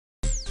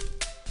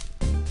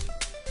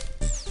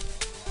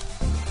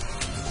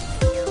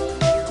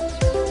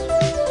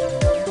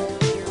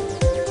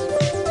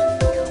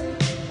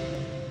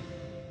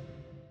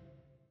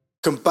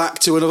Welcome back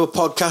to another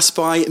podcast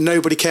by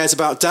Nobody Cares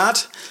About Dad.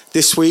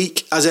 This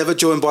week, as ever,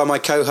 joined by my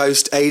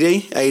co-host,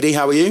 Adi. Adi,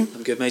 how are you?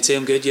 I'm good, matey.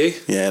 I'm good. You?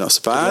 Yeah, not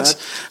so bad.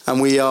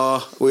 And we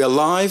are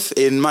live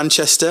in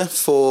Manchester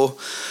for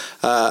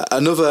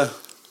another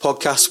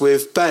podcast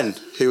with Ben,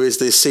 who is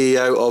the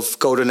CEO of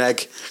Golden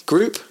Egg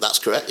Group. That's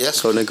correct,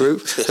 yes. Golden Egg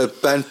Group. So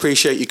Ben,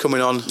 appreciate you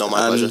coming on. No,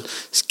 my pleasure.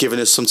 Giving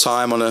us some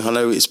time on I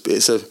know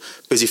it's a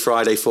busy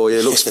Friday for you.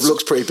 It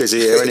looks pretty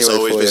busy here anyway. It's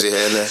always for busy you.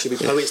 here and there. Should be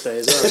Poets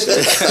Day as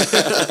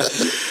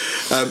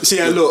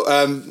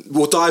well.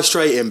 We'll dive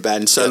straight in,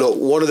 Ben. So look,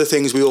 one of the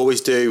things we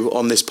always do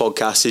on this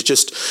podcast is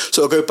just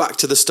sort of go back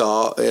to the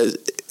start.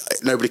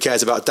 Nobody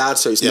cares about dad,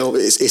 so it's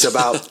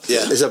about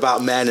it's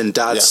about men and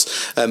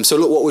dads. Yeah. So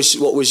look, what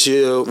was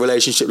your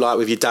relationship like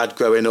with your dad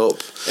growing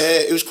up?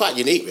 It was quite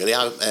unique, really.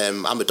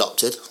 I'm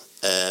adopted.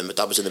 My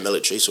dad was in the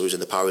military, so he was in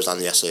the Powers and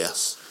the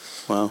SAS.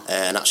 Wow.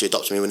 And actually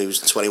adopted me when he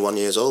was 21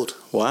 years old.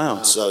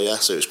 Wow. So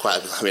so it was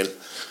quite.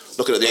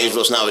 Looking at the age of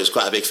us now, it was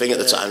quite a big thing at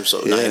the time. So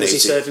 1980. Was he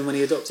serving when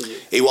he adopted you?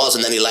 He was,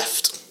 and then he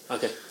left.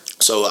 Okay.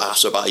 So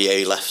after about a year,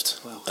 he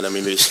left. Wow. And then we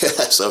moved.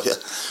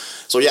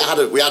 We had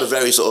a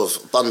very sort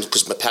of bond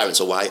because my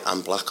parents are white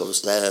and black,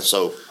 obviously.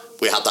 So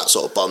we had that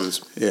sort of bond.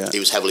 Yeah. He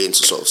was heavily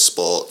into sort of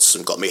sports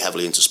and got me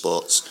heavily into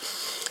sports.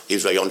 He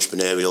was very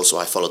entrepreneurial, so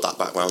I followed that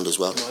background as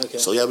well. Oh, okay.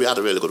 So we had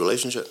a really good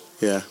relationship.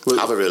 Yeah.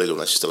 Have a really good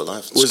relationship, still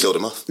alive. Just killed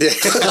him off. Yeah.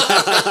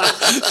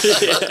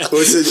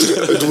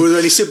 Were there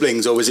any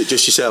siblings, or was it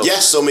just yourself?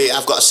 Yes, so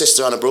I've got a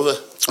sister and a brother.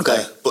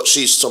 Okay. But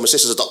my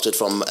sister's adopted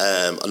from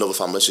another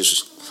family.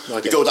 She's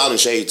Okay. we go down in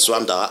shades, so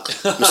I'm dark.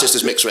 My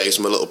sister's mixed race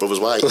and my little brother's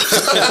white. Just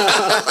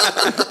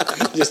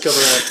cover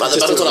Like the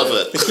Benetton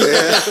advert.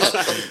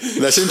 Yeah.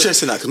 That's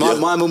interesting, that, because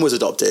my mum was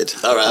adopted.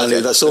 All right, and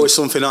okay. that's always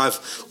something I've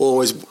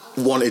always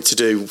wanted to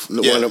do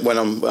when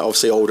I'm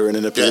obviously older and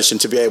in a position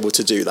to be able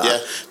to do that. Yeah.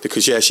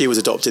 Because she was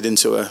adopted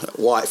into a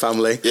white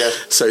family. Yeah.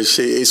 So it's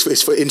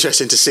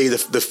interesting to see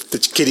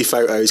the kiddie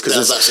photos,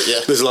 because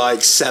there's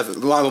like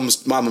 7.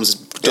 My mum's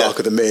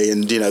darker than me,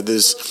 and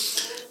there's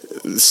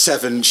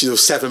 7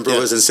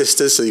 brothers and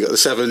sisters, so you got the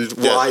 7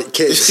 white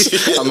kids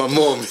and my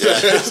mum.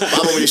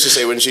 My mum used to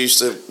say when she used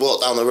to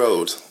walk down the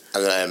road,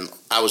 and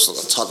I was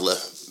a toddler,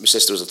 my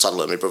sister was a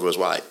toddler and my brother was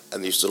white,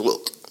 and they used to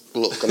look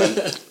and then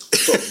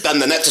sort of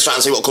bend the neck to try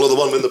and see what colour the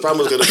one in the pram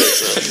was going to be.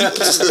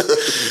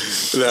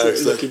 So. No,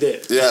 lucky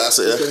dip. Yeah, that's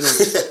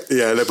it.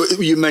 Yeah, no, but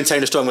you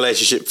maintain a strong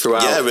relationship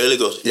throughout. Yeah, really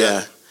good.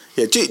 Yeah.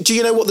 Do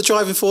you know what the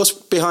driving force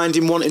behind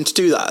him wanting to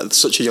do that at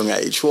such a young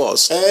age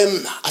was?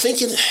 I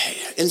think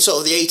in sort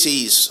of the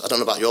 80s, I don't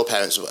know about your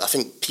parents, but I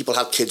think people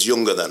had kids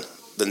younger then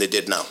than they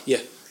did now.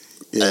 Yeah.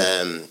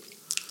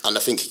 And I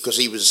think because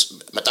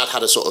my dad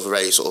had a sort of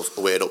very sort of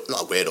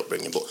not a weird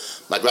upbringing, but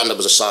my granddad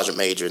was a sergeant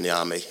major in the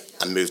army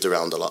and moved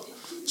around a lot.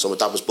 So my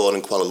dad was born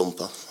in Kuala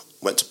Lumpur,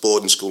 went to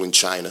boarding school in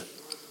China,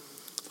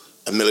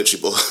 a military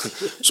boy,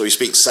 so he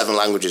speaks 7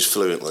 languages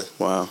fluently.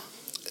 Wow.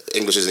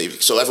 English isn't even,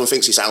 so everyone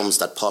thinks he sounds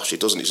dead posh. He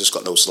doesn't. He's just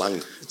got no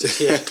slang.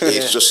 Yeah.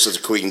 It's just the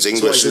Queen's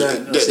English. He's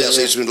learned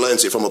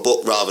it from a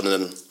book rather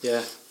than.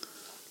 Yeah.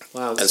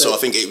 Wow. And so I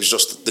think it was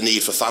just the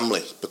need for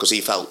family, because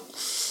he felt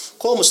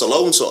almost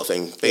alone, sort of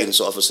thing, being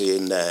sort of obviously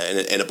in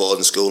a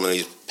boarding school and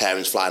his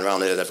parents flying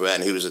around here and everywhere.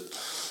 And he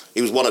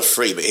was one of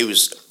 3, but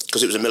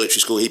because it was a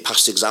military school, he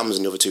passed exams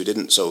and the other 2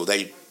 didn't. So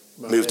they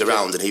moved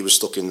around and he was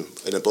stuck in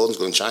a boarding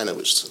school in China,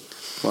 which.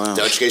 Wow.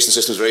 The education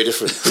system is very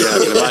different. Yeah,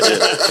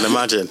 I can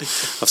imagine.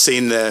 I've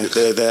seen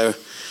the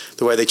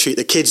way they treat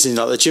the kids in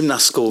like the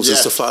gymnast schools and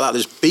stuff like that.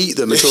 They just beat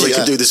them until they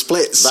can do the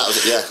splits. That was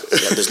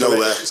it. There's no.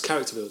 It's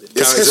character building.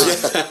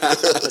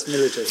 That's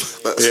military.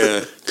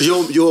 Yeah, because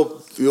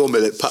your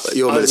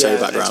military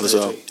background as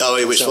well.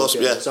 Oh, which force?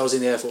 Yeah. So I was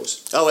in the Air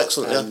Force. Oh,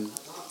 excellent.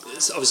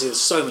 Obviously, there's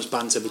so much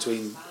banter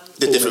between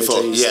the different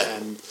forces. Yeah.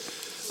 And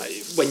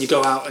when you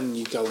go out and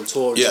you go on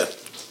tour, you're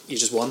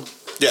just one.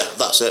 Yeah,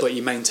 that's it. But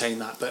you maintain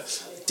that.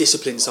 But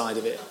discipline side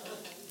of it,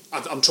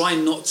 I'm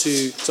trying not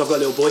to. So I've got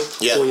a little boy,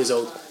 4 years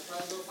old,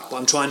 but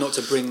I'm trying not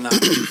to bring that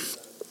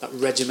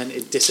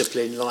regimented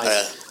discipline life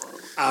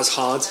as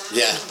hard.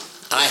 Yeah,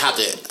 I had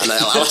it, and I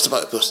laughed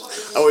about it because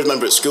I always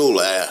remember at school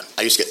I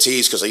used to get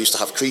teased because I used to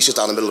have creases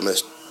down the middle of my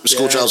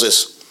school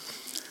trousers.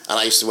 And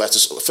I used to wear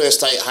first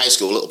day at high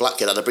school, a little black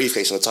kid had a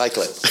briefcase and a tie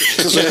clip.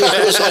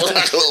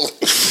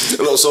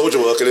 A little soldier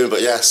walking in,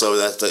 but so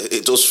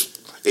it does.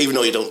 Even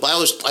though you don't, but I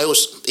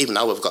always, even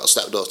now I've got a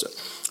stepdaughter,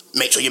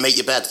 make sure you make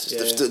your bed.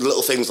 The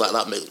little things like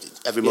that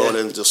every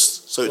morning,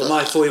 just so. Well,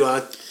 my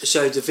 4-year-old, I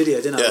showed the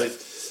video, didn't I?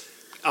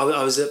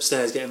 I was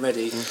upstairs getting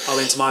ready. I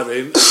went to my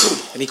room,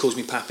 and he calls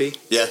me Pappy.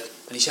 Yeah.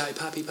 And he shouted,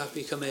 "Pappy,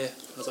 Pappy, come here."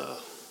 I was like,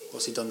 "Oh,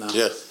 what's he done now?"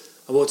 Yeah.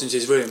 I walked into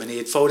his room, and he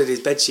had folded his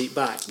bed sheet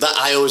back. That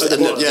I always,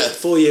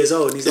 4 years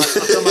old, and he's like,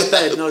 "I've done my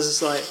bed," and I was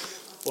just like.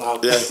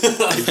 Wow. Yeah.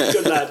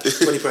 Good lad.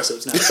 20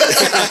 press-ups now.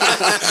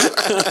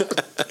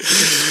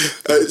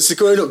 So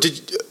growing up,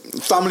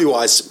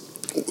 family-wise,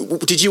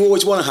 did you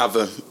always want to have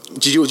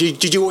did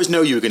you always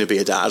know you were going to be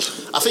a dad?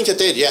 I think I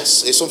did,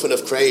 yes. It's something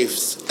I've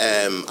craved.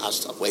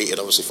 I've waited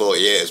obviously 40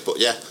 years, but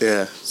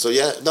yeah. So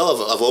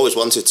no, I've always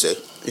wanted to.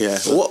 Yeah.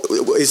 What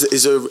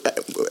is there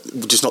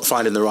just not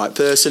finding the right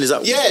person? Is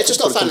that just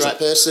not finding the right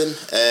person.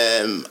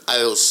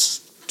 I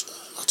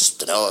just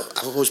don't know.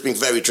 I've always been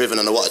very driven,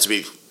 and I wanted to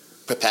be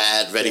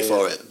prepared, ready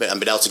for it, and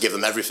been able to give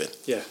them everything.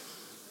 Yeah,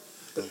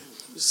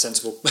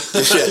 sensible.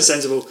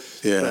 Sensible.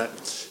 Yeah.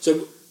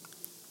 So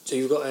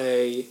you've got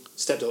a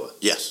stepdaughter.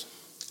 Yes.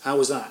 How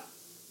was that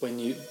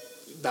when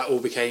that all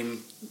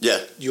became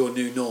your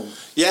new norm?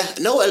 Yeah,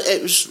 no,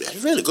 it was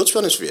really good, to be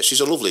honest with you. She's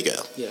a lovely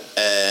girl. Yeah.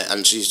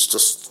 And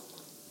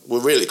we're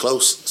really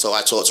close. So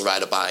I taught her to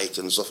ride a bike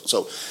and stuff.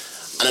 So,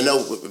 and I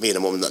know me and her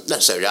mum not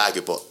necessarily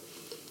argue, but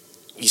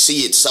you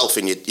see yourself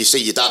you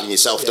see your dad in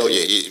yourself, don't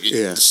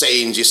you? The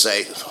sayings you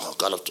say, oh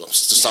God, I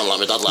sound like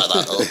my dad like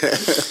that. Or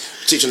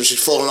teaching her she's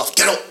falling off,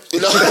 get up,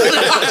 you know.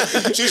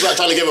 She's like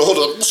trying to give her a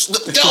huddle,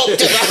 get up,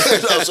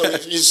 get up. So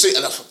you see,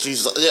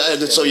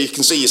 so you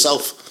can see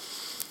yourself.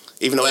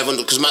 Even though everyone,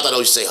 because my dad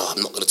always say, "Oh,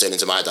 I'm not going to turn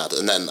into my dad,"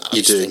 and then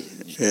you're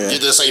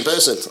the same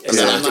person, and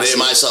then I can hear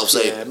myself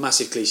say, "Yeah,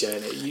 massive cliche,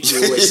 isn't it?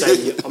 You always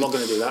say, I'm not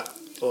going to do that,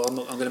 or I'm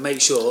going to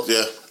make sure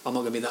I'm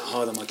not going to be that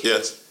hard on my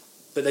kids." Yeah.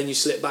 But then you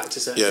slip back to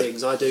certain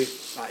things. I do,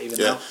 even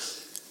now.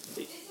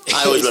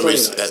 I always remember,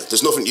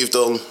 there's nothing you've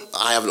done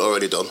I haven't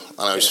already done, and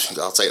I always think,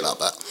 I'll take that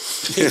back.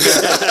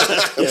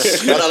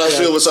 And I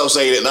feel myself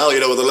saying it now, you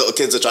know, when the little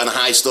kids are trying to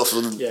hide stuff.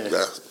 And,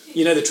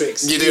 you know the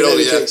tricks. You do know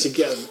the tricks. You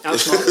get them.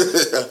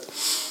 Outsmart them.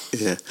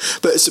 Yeah,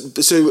 but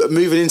so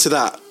moving into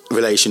that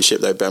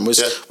relationship though, Ben, was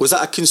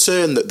that a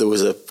concern that there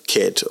was a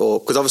kid, or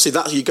because obviously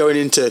that you're going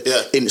into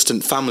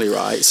instant family,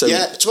 right? So to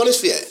be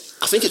honest with you,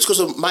 I think it's because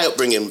of my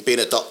upbringing, being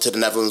adopted,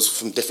 and everyone's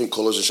from different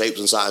colours and shapes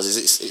and sizes.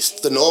 It's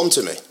the norm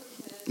to me.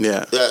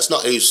 Yeah, it's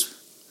not who's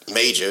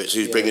major; it's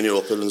who's bringing you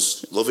up and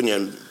loving you,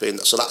 and being.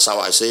 So that's how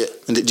I see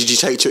it. And did you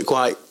take to it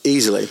quite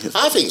easily?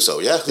 I think so.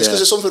 Yeah, it's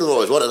because it's something I've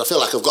always wanted. I feel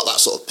like I've got that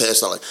sort of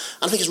personality.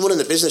 And I think it's running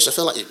the business. I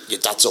feel like your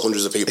dad's to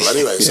hundreds of people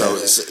anyway, so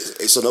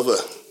it's another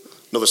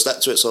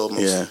step to it. So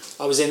almost. Yeah,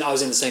 I was in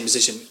the same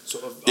position.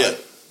 Sort of. Yeah.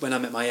 When I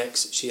met my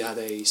ex, she had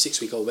a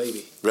 6-week-old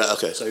baby. Right.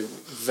 Okay. So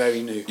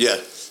very new. Yeah.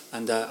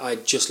 And I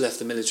had just left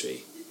the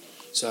military,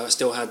 so I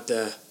still had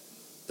the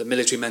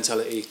military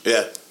mentality.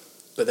 Yeah.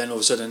 But then all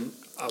of a sudden,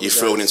 you're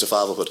thrown into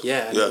fatherhood.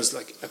 Yeah, and it was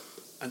like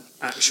an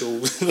actual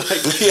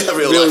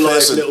real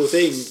life little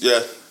thing.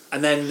 Yeah.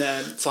 And then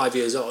 5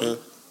 years on,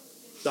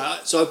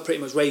 so I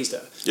pretty much raised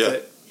her. Yeah.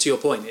 But to your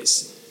point,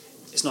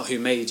 it's not who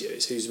made you;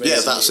 it's who's raised you.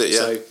 Yeah, that's it. Yeah.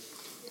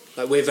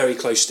 So, we're very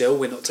close still.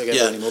 We're not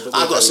together anymore. But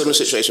I've got a similar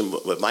situation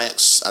with my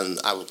ex, and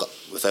I got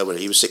with her when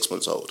he was 6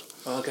 months old.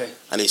 Oh, okay.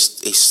 And he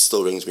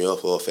still rings me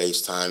up or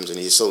FaceTimes, and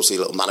you still see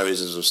little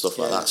mannerisms and stuff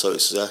like that. So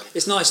it's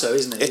nice though,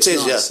 isn't it? It's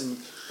nice. Yeah. And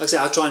like I say,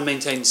 I try and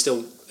maintain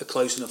still a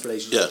close enough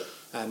relationship.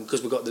 Yeah.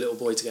 Because we've got the little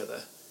boy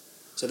together,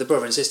 so they're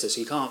brother and sister. So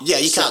you can't. Yeah,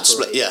 you can't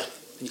split. Yeah.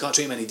 And you can't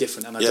treat them any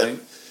different, and I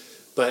don't.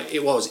 But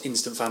it was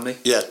instant family.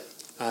 Yeah.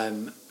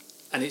 And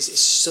it's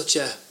such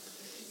a.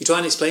 You try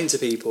and explain to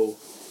people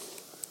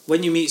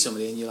when you meet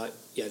somebody and you're like,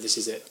 yeah, this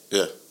is it.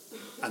 Yeah.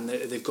 And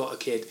they've got a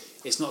kid.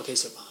 It's not a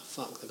case of, oh,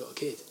 fuck, they've got a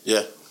kid.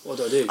 Yeah. What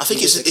do I do? I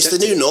think it's the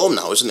new norm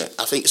now, isn't it?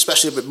 I think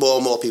especially with more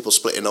and more people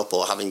splitting up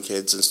or having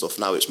kids and stuff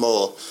now, it's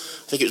more.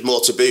 I think it was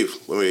more taboo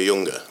when we were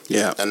younger.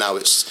 Yeah. And now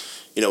it's,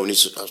 you know, I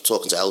was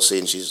talking to Elsie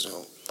and she's,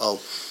 oh,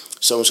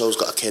 so and so's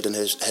got a kid and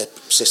her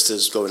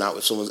sister's going out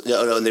with someone, you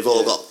know, and they've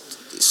all got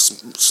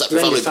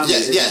separate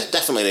families. Yeah,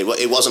 definitely.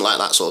 It wasn't like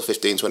that sort of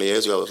 15, 20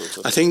 years ago.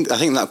 I think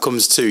that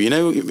comes to,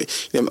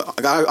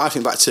 I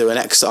think back to an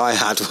ex that I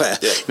had where,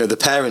 the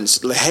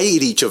parents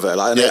hated each other,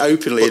 and they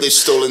openly... But they're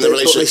still in the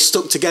relationship. But they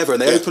stuck together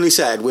and they openly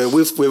said, we're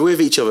with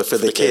each other for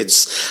the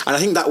kids. And I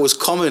think that was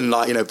common,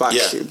 back in the 80s,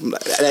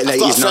 90s. I've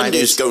got a friend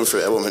who's going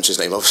through it, I won't mention his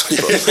name, obviously,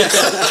 but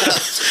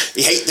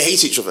they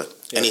hate each other.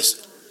 Yeah. And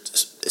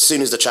as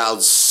soon as the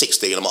child's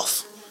 16, I'm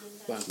off.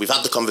 Wow. We've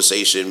had the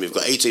conversation, we've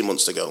got 18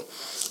 months to go.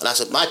 And I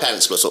said, my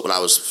parents split up when I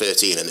was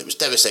 13 and it was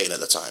devastating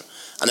at the time.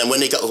 And then when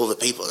they got with other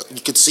people,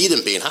 you could see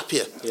them being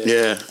happier.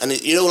 Yeah. And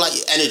like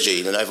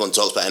energy, everyone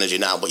talks about energy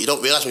now, but you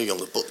don't realise when you're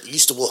younger, but you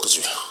used to walk us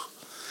through.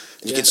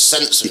 And you could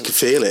sense it. You could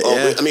feel it,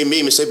 me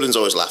and my siblings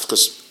always laugh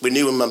because we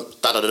knew when my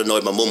dad had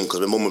annoyed my mum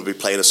because my mum would be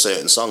playing a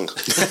certain song.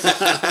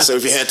 So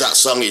if you heard that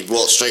song, you'd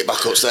walk straight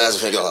back upstairs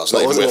and think, oh, that's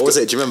not even What was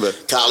it? Do you remember?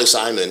 Carly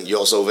Simon,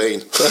 You're So Vain.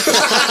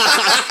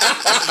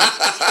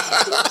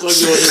 Like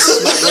you want to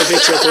smack my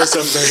bitch up or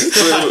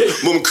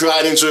something. Mum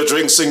crying into a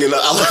drink singing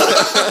that.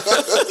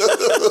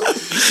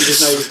 You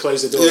just know you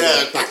close the door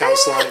and back out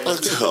sliding.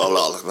 Oh,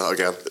 not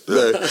again.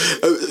 No.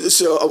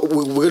 So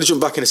we're going to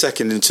jump back in a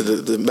second into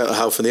the mental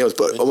health and the others,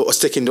 but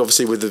sticking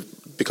obviously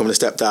with becoming a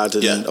stepdad,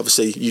 and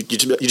obviously you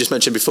just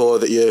mentioned before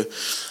that you're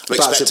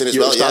expecting as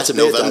well. Yeah,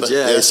 November.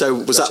 Yeah. So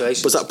was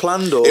that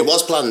planned? Or? It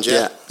was planned.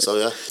 Yeah. So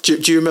yeah.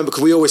 Do you remember?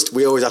 Because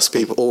we always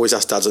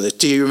ask dads on this.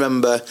 Do you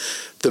remember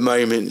the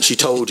moment she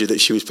told you that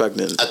she was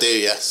pregnant? I do.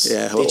 Yes.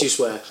 Yeah. Did you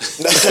swear?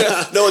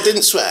 No, I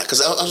didn't swear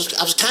because I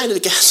was kind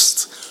of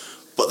guessed.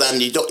 But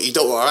then you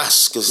don't want to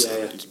ask because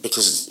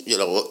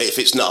if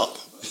it's not.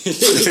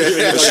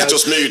 She's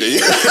just moody.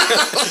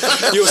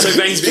 You're so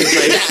veins being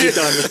played. You're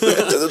done.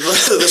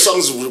 the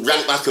songs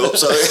ranked back up.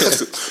 So,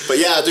 but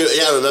yeah, I do.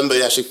 Yeah, I remember.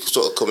 Yeah, she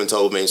sort of come and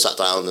told me and sat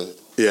down. And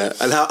yeah,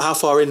 and how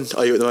far in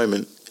are you at the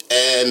moment?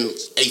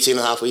 18 and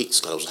a half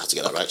weeks. God, I had to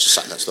get that right. She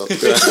sat next door.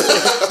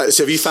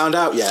 So have you found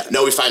out yet?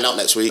 No, we find out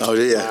next week. Oh,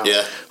 do you? Wow.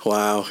 Yeah.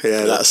 Wow.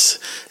 Yeah, that's.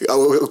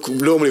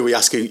 Normally we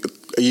ask you,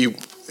 are you?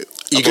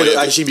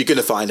 I assume you're going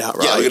to find out,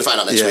 right? Yeah, we're going to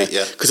find out next week,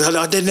 yeah. Because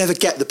I did never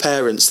get the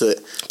parents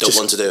that don't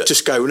want to do it.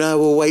 Just go, no,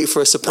 we'll wait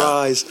for a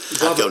surprise.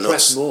 No. You'd rather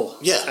press more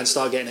and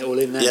start getting it all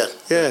in there. Yeah.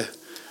 Yeah.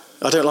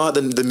 I don't like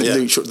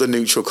the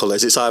neutral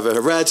colours. It's either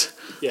red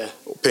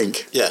or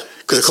pink. Yeah.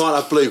 Because I can't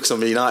have blue because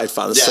I'm a United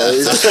fan. Yeah. So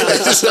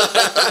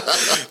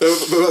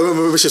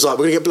but she's like,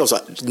 we're going to get blue. I was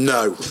like,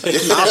 no.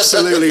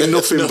 Absolutely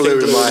nothing blue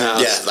in my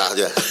house.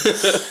 Yeah.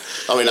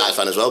 I'm a United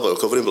fan as well, but we're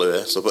covered in blue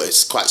here. So, but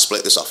it's quite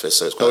split, this office.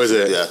 So it's quite is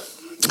it? Yeah.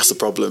 That's the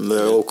problem.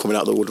 They're all coming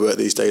out of the woodwork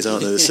these days,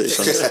 aren't they? The City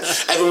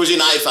fans. Everyone was a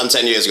United fan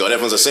 10 years ago, and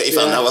everyone's a City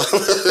fan now.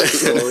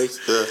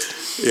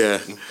 Yeah.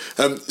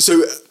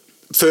 So,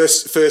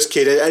 first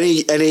kid.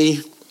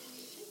 Any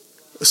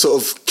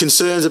sort of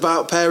concerns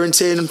about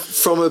parenting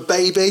from a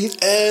baby?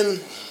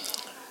 I'm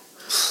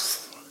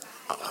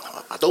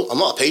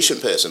not a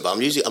patient person, but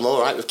I'm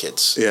all right with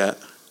kids. Yeah.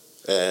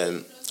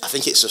 I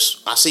think it's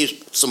just, I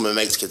see some of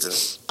my mates' kids and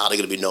are they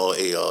going to be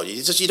naughty, or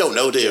you don't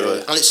know, do you?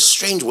 Yeah. And it's a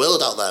strange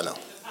world out there now.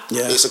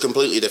 Yeah. It's a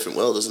completely different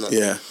world, isn't it?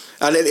 Yeah.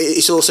 And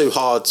it's also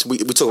hard, we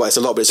talk about this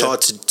a lot, but it's hard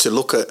to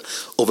look at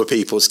other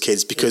people's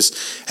kids because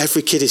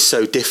every kid is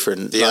so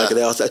different. Yeah. Like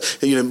they are,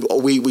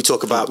 we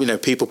talk about,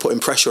 people putting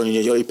pressure on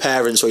your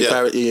parents or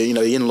your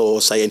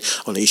in-laws saying,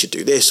 oh no, you should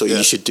do this or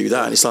you should do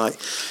that. And it's like...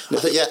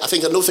 I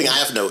think another thing I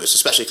have noticed,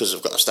 especially because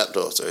I've got a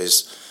stepdaughter,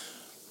 is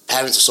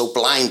parents are so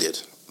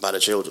blinded by the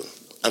children.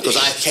 And because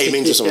I came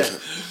into something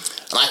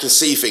and I can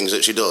see things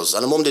that she does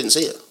and her mum didn't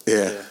see it.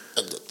 Yeah.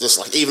 And just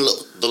like even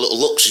the little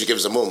looks she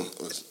gives her mum,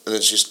 and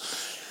it's just...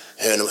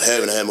 Her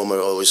and her mum are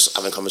always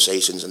having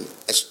conversations, and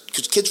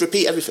because kids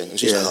repeat everything, and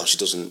she's like, "Oh, she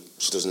doesn't,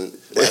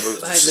 whatever."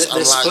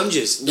 They're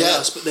sponges.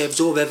 They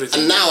absorb everything.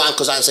 And now,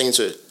 because I'm saying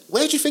to her,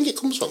 "Where do you think it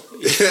comes from?"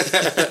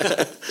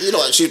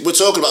 We're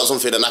talking about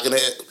something, and I can.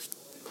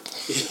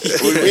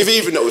 We've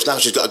even noticed now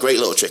she's got a great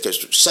little trick.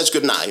 She says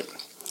good night,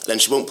 and then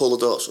she won't pull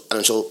the doors, and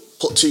then she'll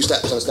put 2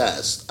 steps on the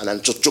stairs, and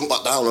then just jump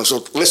back down, and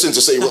she'll listen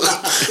to see what.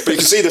 But you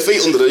can see the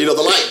feet under the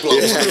light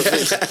blows.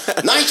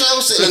 Night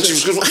house, and then she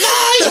goes,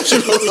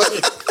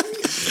 "Night."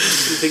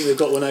 You think they've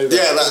got one over?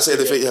 Yeah, that's it.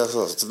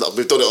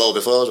 We've done it all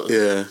before.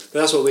 Yeah, but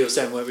that's what we were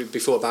saying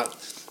before about.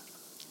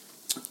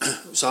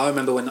 So I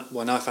remember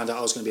when I found out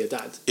I was going to be a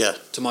dad. Yeah.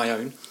 To my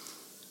own,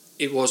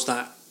 it was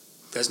that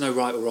there's no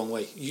right or wrong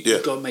way.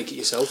 You've got to make it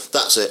yourself.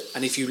 That's it.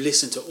 And if you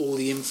listen to all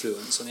the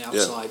influence on the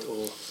outside,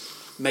 or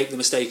make the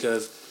mistake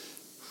of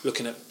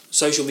looking at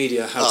social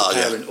media, how to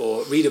parent,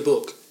 or read a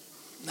book.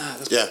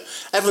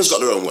 Everyone's got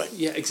their own way.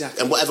 Yeah,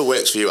 exactly. And whatever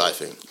works for you, I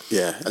think.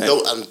 Yeah. And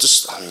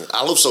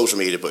I love social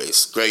media, but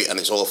it's great and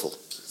it's awful.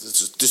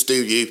 Just do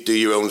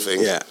your own thing.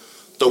 Yeah.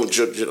 Don't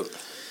judge.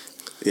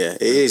 Yeah,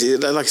 it is.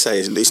 Like I say,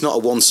 it's not a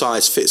one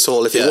size fits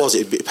all. If it was,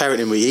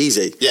 parenting would be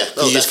easy. Yeah.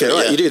 You just go,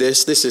 right, you do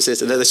this,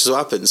 and then this is what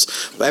happens.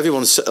 But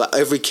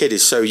every kid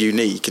is so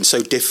unique and so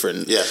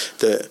different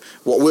that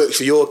what works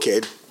for your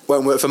kid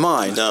won't work for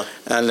mine. No.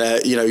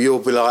 And you'll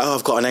be like, oh,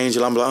 I've got an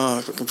angel. I'm like, oh,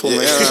 I can pull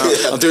my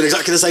hair out. I'm doing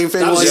exactly the same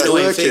thing. That was the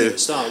annoying thing at the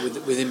start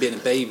with him being a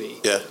baby.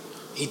 Yeah.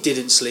 He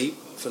didn't sleep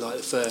for like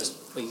the first.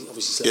 Well, he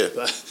obviously slept,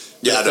 but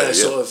the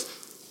first sort of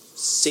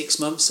 6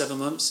 months, 7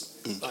 months,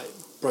 like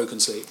broken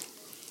sleep.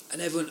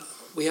 And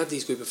we had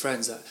these group of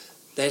friends that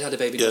they'd had a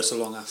baby not so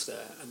long after,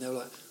 and they were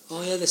like,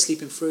 oh yeah, they're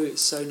sleeping through.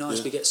 It's so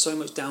nice. We get so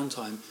much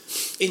downtime.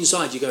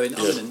 Inside, you're going,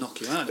 I'm going to knock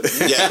you out.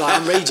 Like,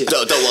 I'm raging.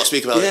 Don't want to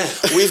speak about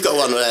it. We've got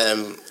one,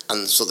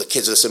 and so the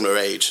kids are a similar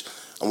age,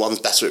 and one's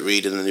better at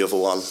reading than the other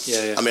one.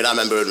 Yeah. I mean, I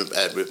remember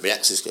with my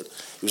ex's kid,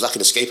 he was like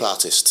an escape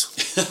artist.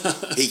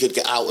 He could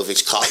get out of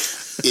his cot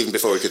even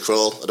before he could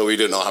crawl, although we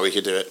didn't know how he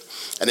could do it.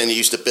 And then he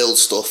used to build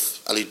stuff,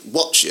 and he'd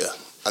watch you,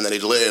 and then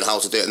he'd learn how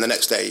to do it, and the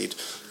next day he'd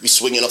be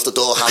swinging off the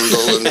door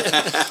handle and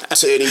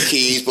turning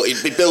keys, but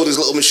he'd be building his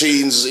little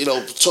machines,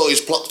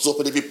 toys plopped up,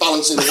 and he'd be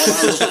balancing one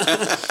hand.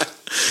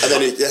 And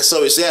then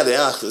they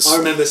are. I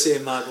remember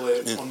seeing my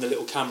boy on the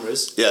little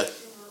cameras. Yeah.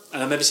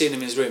 And I remember seeing him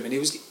in his room, and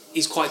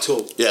he's quite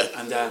tall. Yeah.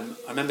 And I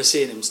remember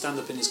seeing him stand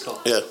up in his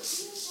cot. Yeah.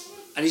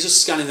 And he's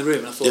just scanning the room,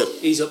 and I thought,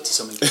 he's up to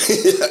something.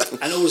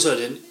 And all of a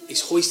sudden,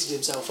 he's hoisted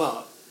himself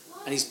up,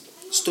 and he's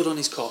stood on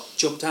his cot,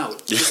 jumped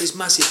out. There's this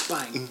massive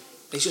bang.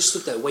 And he's just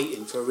stood there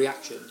waiting for a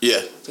reaction.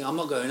 Yeah. Thinking, I'm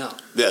not going up.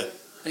 Yeah. And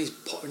he's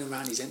pottering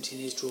around, he's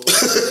emptying his drawers.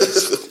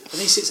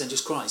 And he sits there and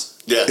just cries.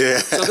 Yeah.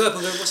 So I go up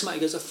and go, what's the matter?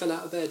 He goes, I fell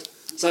out of bed.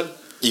 It's like...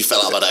 You fell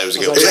out of bed hours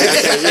ago.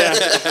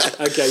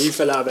 Like, okay, you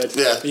fell out of bed.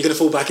 Yeah. You're going to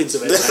fall back into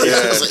bed. Well,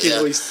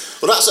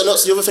 that's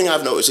the other thing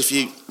I've noticed. If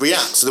you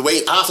react, so the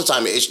way half the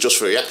time it is just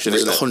for reaction,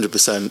 isn't it?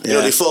 100%.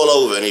 They fall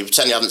over and you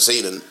pretend you haven't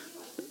seen them.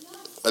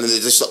 and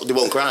then they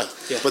won't cry.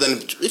 Yeah. But then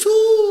it's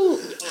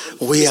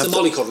the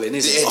mollycoddling,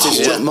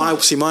 isn't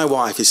it? My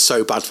wife is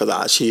so bad for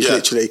that. She's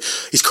literally,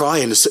 he's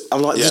crying.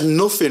 I'm like, there's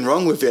nothing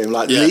wrong with him.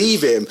 Like,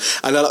 leave him.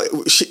 And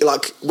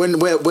when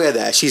we're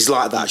there, she's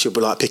like that. She'll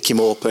be like, pick him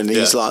up, and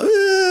he's like,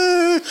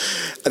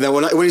 and then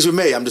when he's with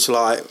me, I'm just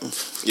like,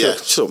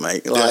 shut up,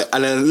 mate. Like,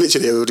 and then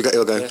literally he'll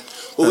go. Yeah.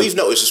 Well, we've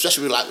noticed,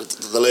 especially with like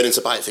the learning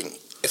to bite thing.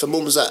 If a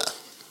mum's there,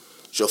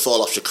 she'll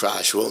fall off, she'll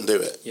cry, she won't do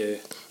it. Yeah.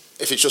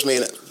 If it's just me,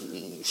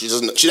 she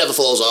doesn't. She never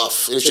falls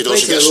off. If she does,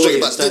 she gets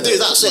straight back. They do.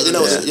 That's it. They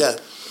know. Yeah.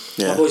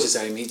 My boy's the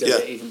same. He does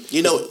it even.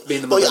 You know.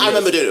 Well, I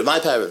remember doing it with my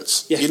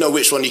parents. Yeah. You know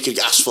which one you could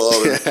ask for.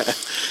 And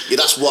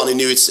you'd ask one who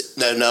knew it's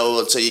no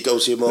until you go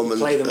to your mum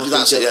and play them.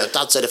 That's it. Yeah.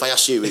 Dad said if I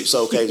ask you, it's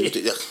okay.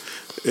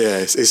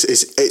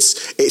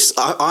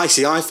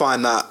 I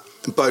find that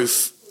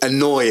both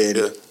annoying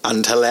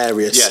and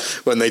hilarious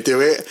when they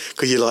do it,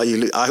 because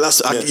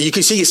you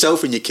can see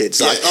yourself in your kids.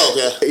 Like,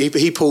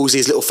 he pulls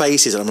these little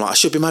faces, and I'm like, I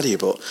should be mad at you,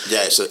 but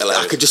it's hilarious.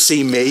 I could just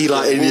see me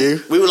in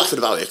you. We were laughing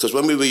about it because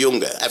when we were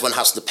younger, everyone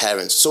has the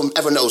parents.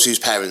 Everyone knows whose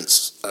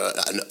parents are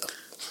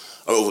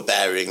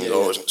overbearing.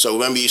 So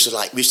when we used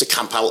to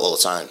camp out all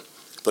the time,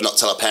 but not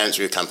tell our parents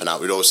we were camping out.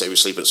 We'd always say we were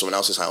sleeping at someone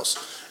else's house,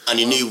 and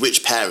you knew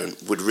which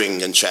parent would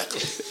ring and check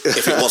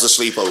if it was a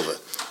sleepover.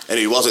 And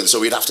he wasn't, so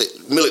we'd have to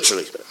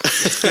militarily.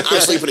 I'm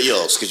sleeping at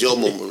yours because your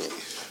mum.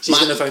 She's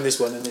going to phone this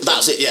one.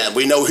 That's it. Yeah,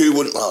 we know who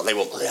wouldn't. Well, they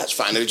won't. That's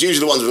fine. It's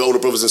usually the ones with older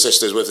brothers and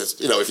sisters. With if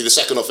you're the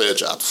second or third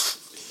child,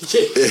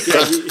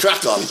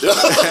 crack on.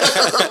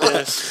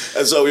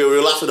 And so we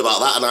were laughing about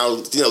that, and how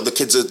the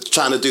kids are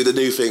trying to do the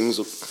new things,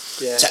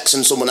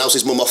 texting someone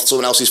else's mum off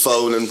someone else's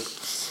phone, and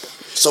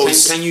so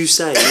can you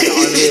say that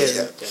I'm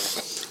here?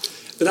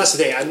 But that's the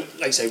thing. And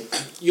like I say,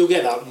 you'll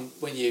get that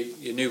when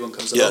your new one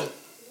comes along.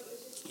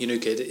 Your new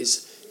kid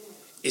is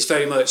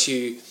very much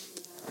you.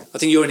 I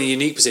think you're in a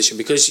unique position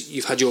because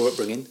you've had your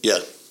upbringing. Yeah.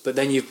 But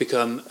then you've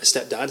become a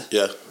stepdad.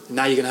 Yeah.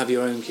 Now you're going to have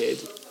your own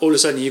kid. All of a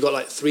sudden you've got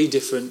like 3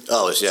 different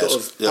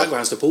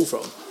backgrounds to pull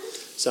from.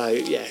 So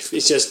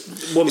it's just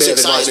one bit of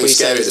advice. It's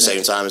scary at the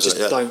same time, isn't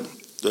it?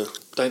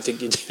 Don't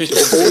think you're doing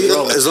it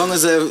wrong. As long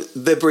as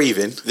they're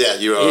breathing. Yeah,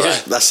 you're all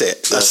right. That's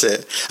it. That's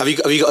it. Have you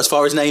got as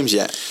far as names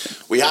yet?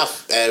 We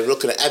have. We're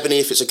looking at Ebony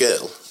if it's a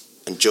girl,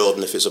 and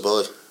Jordan if it's a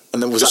boy.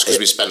 And then just because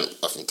we spent,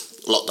 I think,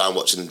 lockdown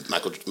watching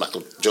Michael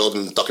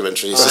Jordan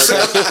documentaries.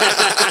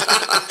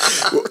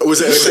 Was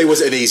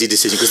it an easy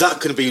decision? Because that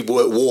could be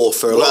war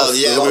for a lot of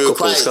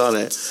couples, can't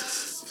it?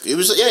 It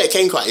was. It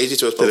came quite easy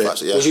to us both,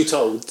 actually. Yeah. Was you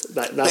told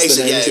that that's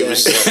basically, the name? It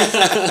was.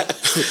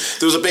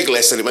 There was a big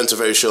list, and it went to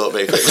very short.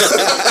 Very quick.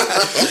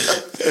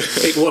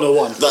 Pick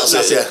 101. That's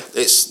it. Yeah,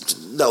 it's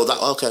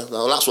okay.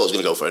 No, that's what I was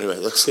going to go for anyway.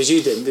 Because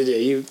you didn't, did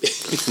you?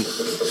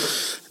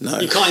 No.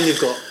 You kind of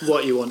got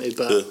what you wanted,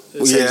 but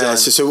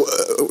so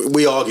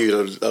we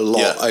argued a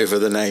lot over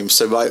the name.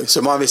 So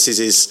my missus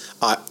is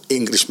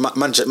English,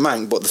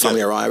 Mank, but the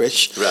family are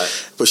Irish. Right.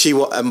 But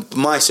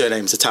my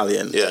surname's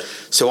Italian. Yeah.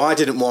 So I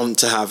didn't want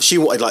to have. She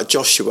wanted like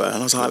Joshua, and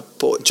I was like,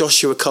 but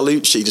Joshua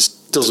Colucci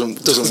just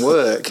doesn't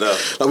work. No.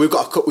 Like we've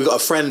got a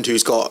friend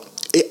who's got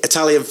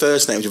Italian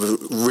first names with a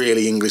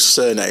really English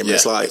surname. Yeah.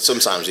 It's like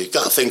sometimes you've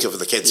got to think of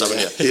the kids, haven't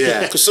you?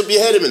 Yeah. Because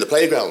you heard him in the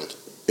playground.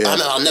 Yeah.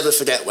 I'll never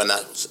forget when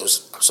I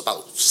was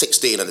about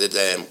 16 and I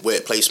did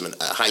work placement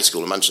at a high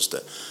school in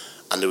Manchester,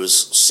 and there was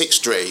 6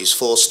 Dreys,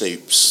 4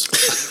 Snoops.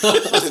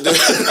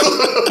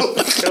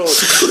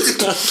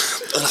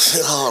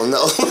 Oh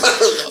no!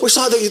 It's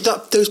like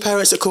those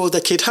parents that called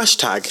their kid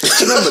hashtag. Do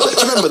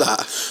you remember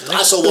that?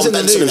 I saw one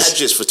Benson and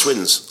Hedges for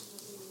twins.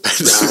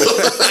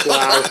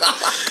 Wow.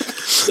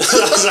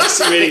 That's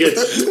actually really good.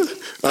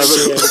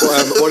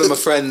 One of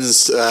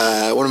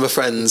my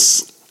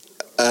friends.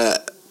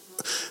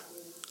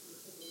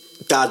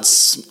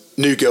 Dad's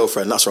new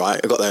girlfriend. That's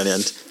right. I got there in the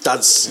end.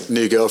 Dad's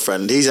new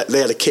girlfriend. They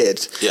had a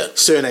kid. Yeah.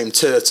 Surnamed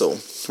Turtle.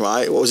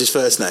 Right. What was his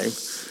first name?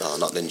 Oh,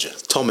 not Ninja.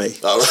 Tommy.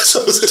 Oh,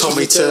 right.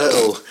 Tommy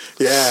Turtle.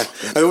 Yeah.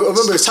 And I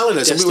remember he was telling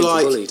us, and we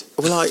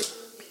were like,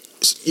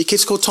 your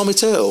kid's called Tommy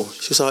Turtle.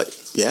 She was like,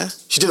 yeah.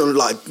 She didn't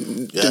like.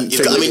 Yeah.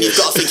 You've got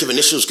to think of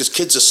initials because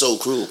kids are so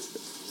cruel.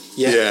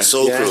 Yeah.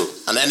 So cruel,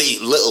 and any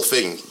little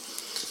thing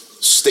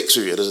sticks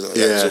with you, doesn't it?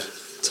 Yeah.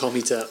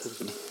 Tommy Turtle.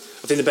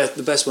 I think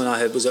the best one I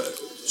heard was at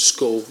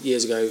school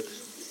years ago.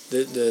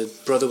 The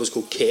brother was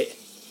called Kit.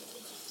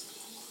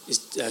 His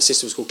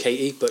sister was called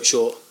Katie, but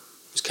short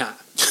was Cat.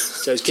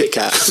 So it was Kit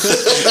Kat.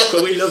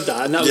 But we loved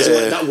that, and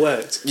that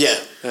worked. Yeah.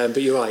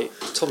 But you're right,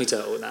 Tommy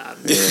Turtle.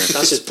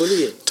 That's just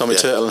bullying. Tommy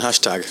Turtle and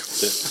hashtag.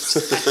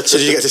 So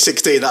you get to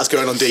 16, that's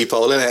going on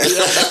Depol, isn't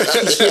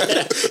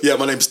it? Yeah,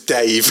 my name's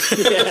Dave.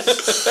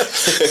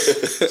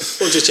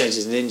 Or just change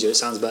his Ninja. It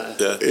sounds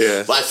better.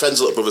 Yeah. My friend's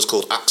little brother's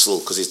called Axel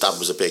because his dad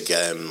was a big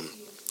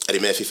Eddie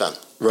Murphy fan.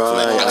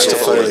 Right. Axel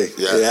Foley.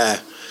 Yeah.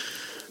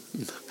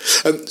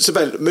 So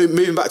Ben,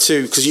 moving back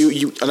to, because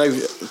you I know,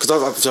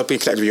 because I've been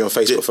connected with you on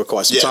Facebook for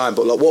quite some time,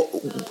 but like what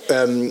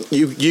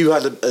you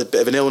had a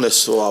bit of an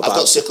illness a while back. I've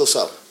got sickle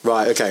cell.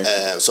 Right. Okay.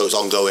 So it's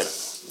ongoing.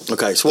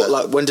 Okay.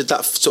 So when did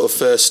that sort of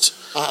first?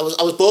 I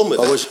was born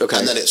with it, okay.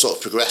 and then it sort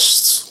of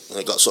progressed and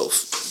it got sort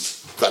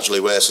of gradually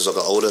worse as I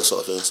got older,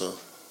 sort of thing. So,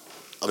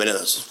 I mean,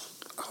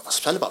 I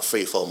spend about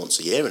 3 or 4 months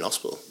a year in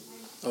hospital.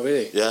 Oh,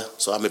 really? Yeah.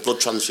 So I have my blood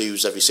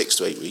transfused every 6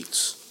 to 8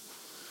 weeks.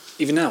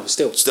 Even now,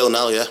 still? Still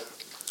now, yeah.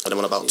 And I'm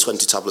on about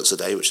 20 tablets a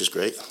day, which is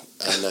great.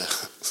 And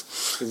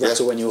you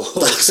rattle when you walk.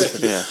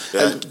 Yeah.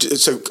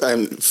 So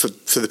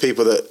for the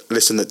people that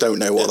listen that don't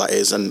know what that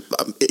is, and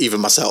even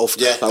myself,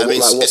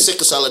 it's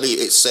sickle cell anemia.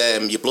 It's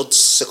your blood's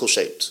sickle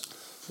shaped.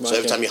 Right, so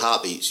every time your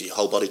heart beats, your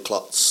whole body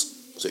clots.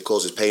 So it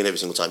causes pain every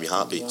single time your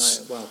heart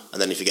beats. Right, wow.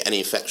 And then if you get any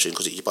infection,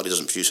 because your body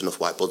doesn't produce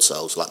enough white blood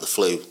cells, like the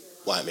flu,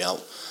 wiped me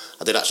out.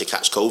 I did actually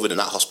catch COVID, and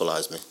that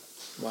hospitalised me.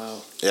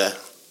 Wow. Yeah.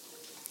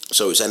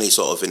 So it's any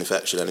sort of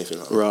infection, anything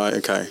like that. Right.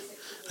 Okay.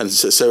 And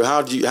so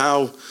how do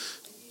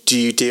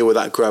you deal with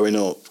that growing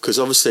up? Because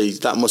obviously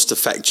that must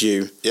affect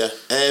you. Yeah.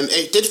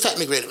 It did affect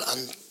me greatly,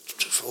 and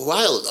for a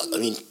while, I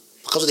mean,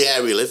 because of the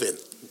area we live in,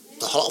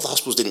 a lot of the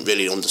hospitals didn't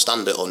really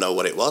understand it or know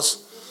what it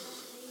was.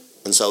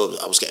 And so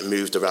I was getting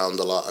moved around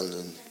a lot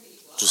and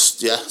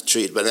just,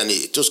 treated. But then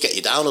it does get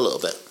you down a little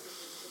bit.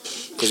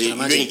 Because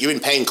you're in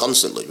pain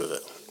constantly with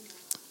it.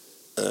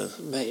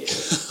 Mate.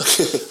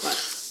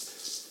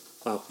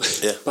 Wow.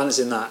 Yeah.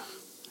 Balancing that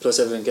plus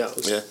everything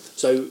else. Yeah.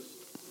 So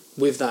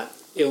with that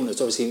illness,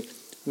 obviously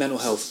mental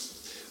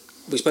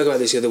health, we spoke about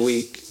this the other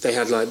week, they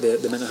had like the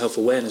Mental Health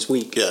Awareness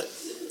Week. Yeah.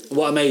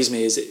 What amazed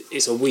me is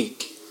it's a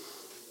week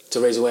to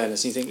raise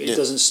awareness. And you think it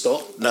doesn't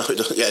stop. No, it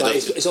doesn't. Yeah, like,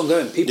 it's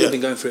ongoing. People have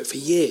been going through it for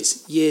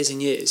years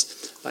and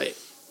years. Like,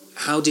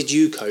 how did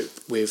you cope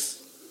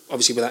with,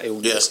 obviously, with that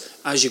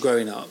illness as you're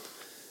growing up?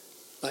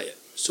 Like,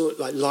 sort of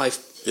like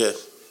life. Yeah.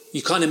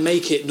 You kind of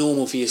make it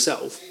normal for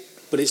yourself,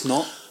 but it's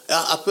not.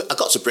 I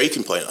got to a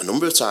breaking point a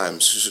number of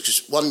times.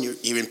 Because one,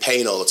 you're in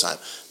pain all the time.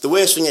 The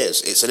worst thing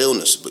is, it's an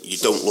illness, but you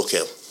don't look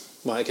ill.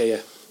 Right. Okay.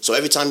 Yeah. So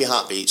every time your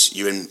heart beats,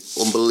 you're in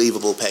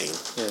unbelievable pain,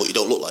 but you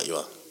don't look like you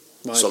are.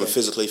 Right, so I'm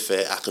physically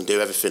fit, I can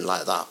do everything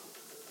like that,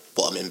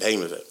 but I'm in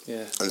pain with it.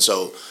 Yeah. And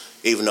so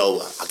even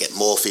though I get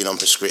morphine on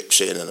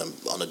prescription and I'm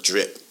on a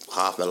drip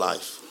half my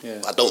life,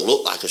 I don't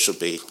look like I should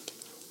be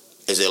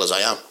as ill as I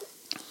am.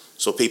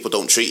 So people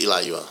don't treat you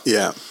like you are.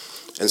 Yeah.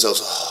 And so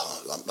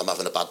I'm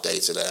having a bad day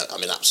today,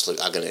 I'm in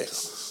absolute agony.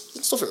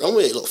 There's nothing wrong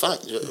with it, you look fine.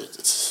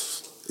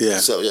 Yeah.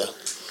 So, yeah.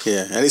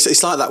 Yeah, and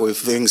it's like that with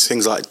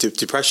things like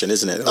depression,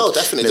 isn't it? Oh,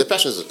 definitely.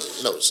 Depression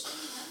is,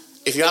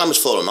 if your arm is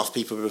falling off,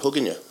 people will be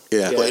hugging you.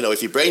 Yeah. But,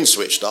 if your brain's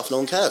switched off, no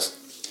one cares.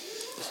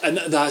 And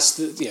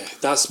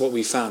that's what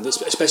we found,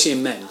 especially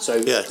in men. So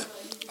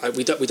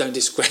we don't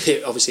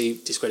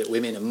discredit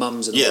women and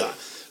mums and all that.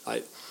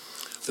 Like,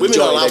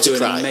 women are allowed to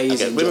cry.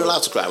 Women are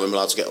allowed to cry. Women are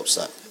allowed to get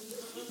upset.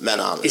 Men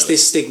aren't. It's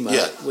this stigma,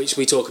 which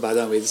we talk about,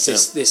 don't we?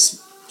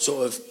 This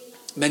sort of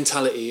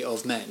mentality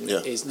of men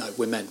is, no,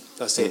 we're men.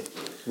 That's it.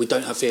 We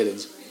don't have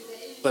feelings.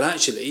 But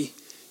actually,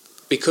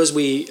 because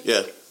we're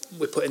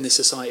put in this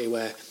society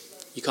where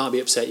you can't be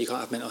upset, you can't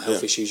have mental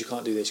health issues, you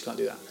can't do this, you can't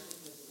do that.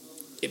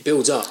 It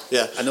builds up.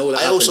 Yeah. And all that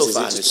happens is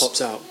it just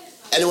pops out.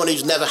 Anyone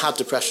who's never had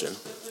depression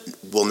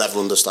will never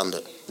understand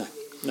it.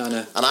 No.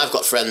 And I've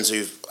got friends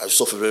who've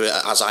suffered with it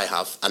as I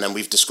have, and then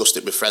we've discussed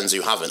it with friends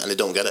who haven't, and they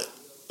don't get it.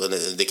 And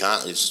they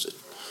can't.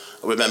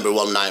 I remember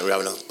one night we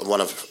were having one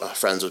of our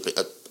friends had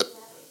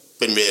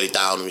been really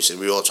down, and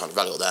we were all trying to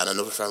rally up there, and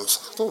another friend was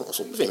like, what's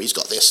up with him? He's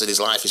got this in his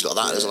life, he's got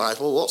that in his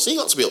life. Well, what's he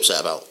got to be upset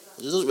about?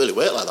 It doesn't really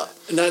work like that.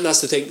 And that's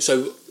the thing.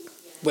 So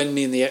when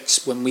me and the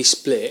ex, when we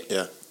split,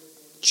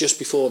 just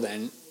before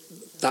then,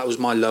 that was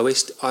my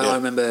lowest. I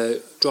remember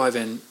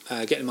driving,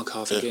 getting in my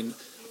car, thinking,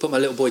 put my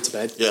little boy to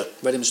bed,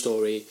 read him a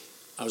story.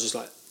 I was just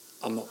like,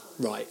 I'm not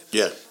right.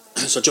 Yeah.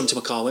 So I jumped in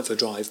my car, went for a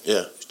drive.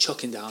 Yeah. Was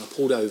chucking down, I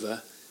pulled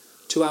over.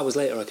 2 hours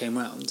later, I came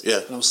round.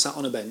 Yeah. And I was sat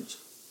on a bench,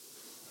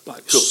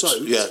 like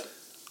soaked. Yeah.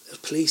 There was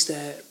police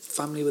there,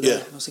 family were there,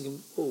 and I was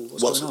thinking, oh,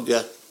 what's going on?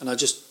 Yeah. And I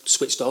just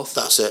switched off.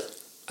 That's it.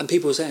 And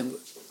people were saying,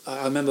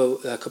 I remember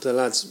a couple of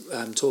lads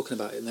talking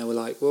about it, and they were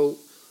like, well,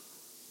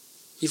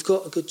 you've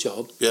got a good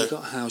job, you've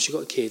got a house, you've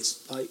got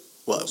kids, like,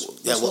 what's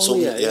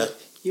wrong with you?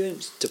 You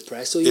ain't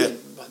depressed, or you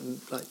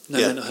ain't like no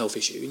mental health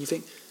issue, and you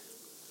think,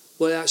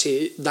 well,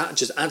 actually, that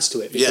just adds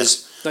to it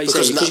because, like you say,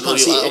 because you can't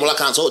see it. Well, I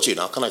can't talk to you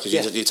now, can I?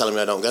 Because you're telling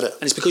me I don't get it,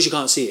 and it's because you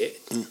can't see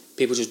it.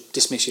 People just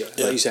dismiss you,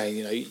 like you say,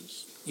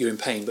 you're in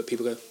pain, but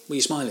people go, well,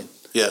 you're smiling.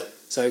 Yeah.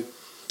 So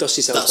dust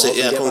yourself off. That's it.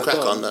 Yeah, come and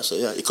crack on. That's it.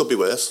 Yeah, it could be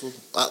worse.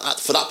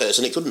 For that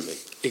person, it couldn't be.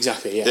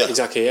 Exactly. Yeah.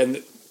 Exactly.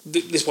 And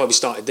this is why we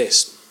started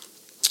this.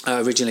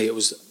 Originally, it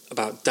was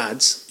about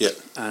dads. Yeah.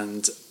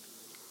 And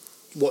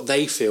what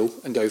they feel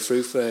and go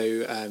through for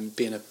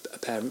being a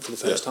parent for the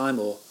first time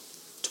or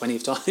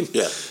 20th time.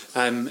 Yeah.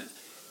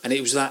 And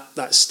it was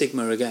that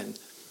stigma again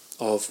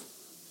of,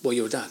 well,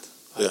 you're a dad.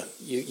 Like,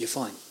 you're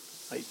fine.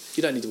 Like,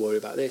 you don't need to worry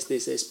about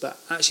this. But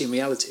actually, in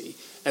reality,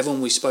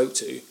 everyone we spoke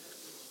to,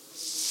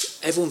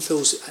 everyone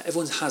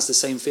has the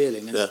same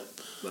feeling. And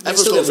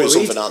everyone's going through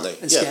something, aren't they?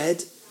 And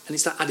scared. And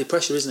it's that added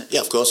pressure, isn't it?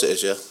 Yeah, of course it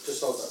is, yeah.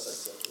 Just hold that second.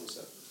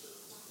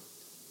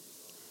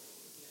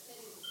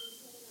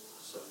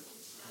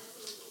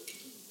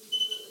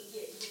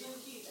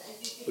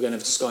 We're going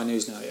over to Sky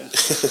News now, yeah?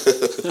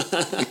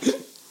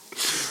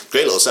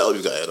 Great little setup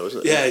you've got here, though,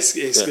 isn't it? Yeah, it's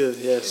good.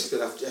 Yeah, it's good.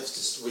 You have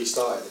to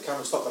restart it. The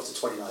camera stopped after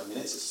 29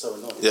 minutes. It's so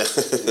annoying. Yeah.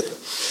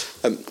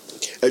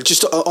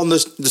 Just on the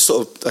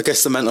sort of, I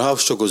guess, the mental health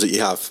struggles that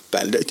you have,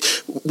 Ben.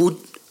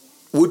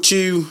 Would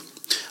you,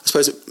 I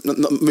suppose,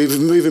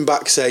 moving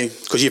back, say,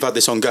 because you've had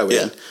this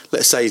ongoing,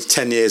 let's say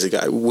 10 years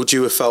ago, would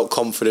you have felt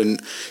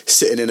confident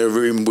sitting in a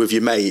room with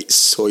your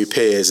mates or your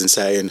peers and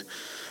saying,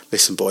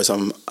 listen, boys,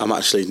 I'm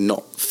actually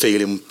not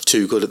feeling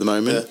too good at the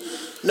moment? Yeah.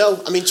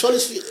 No, I mean, to be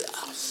honest,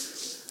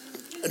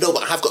 no,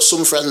 but I have got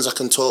some friends I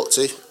can talk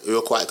to who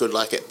are quite good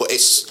like it. But I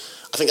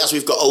think as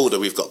we've got older,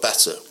 we've got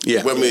better.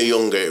 Yeah. When we were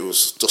younger, it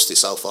was dust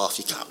itself off.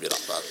 You can't be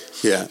that bad.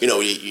 Yeah. You know,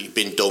 you've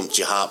been dumped,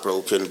 you're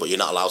heartbroken, but you're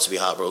not allowed to be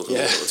heartbroken.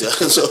 Yeah.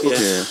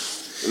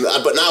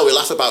 But now we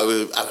laugh about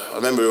it. I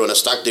remember we were on a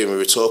stag do and we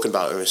were talking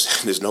about it and we were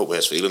saying there's no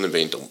worse feeling than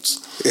being dumped.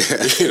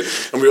 Yeah.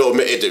 And we all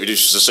admitted that we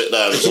used to sit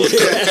there and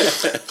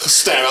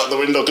stare out the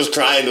window just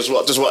crying, just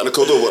wanting to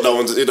cuddle, but no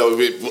one,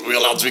 we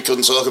lads, we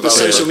couldn't talk about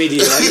it. Social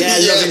media, like,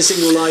 loving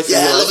single life.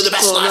 Yeah, living the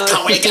best life,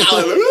 can't wait to get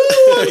out.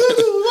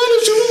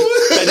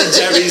 Ben and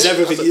Jerry's,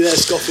 everything, you're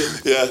there scoffing.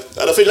 Yeah,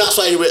 and I think that's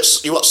why you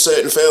watch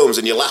certain films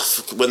and you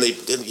laugh when you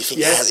think,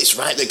 it's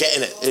right, they're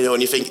getting it,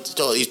 and you think,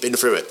 oh, he's been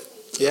through it.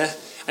 Yeah.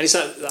 And it's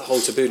that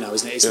whole taboo now,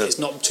 isn't it? It's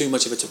not too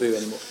much of a taboo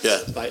anymore. Yeah.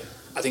 Like,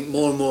 I think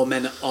more and more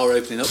men are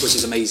opening up, which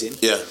is amazing.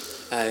 Yeah.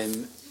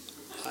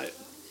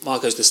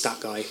 Marco's the stat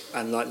guy,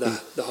 and like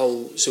the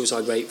whole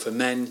suicide rate for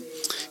men.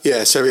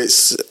 Yeah, so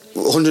it's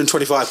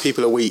 125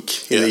 people a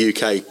week in the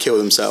UK kill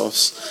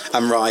themselves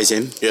and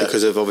rising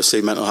because of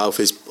obviously mental health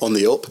is on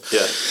the up.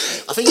 Yeah.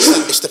 I think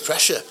it's the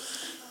pressure.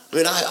 I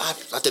mean,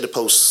 I did a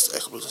post a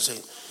couple of days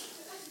saying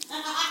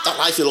that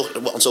life you look at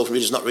on social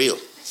media is not real.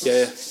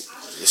 Yeah.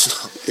 It's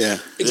not. Yeah.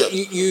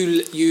 Exactly.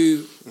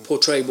 You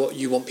portray what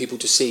you want people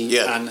to see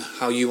and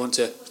how you want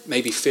to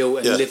maybe feel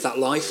and live that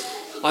life.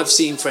 I've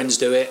seen friends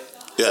do it.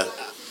 Yeah.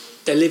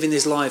 They're living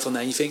this life on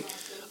there. You think,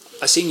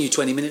 I seen you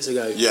 20 minutes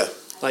ago. Yeah.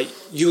 Like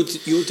you're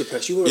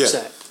depressed. You were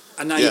upset.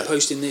 And now you're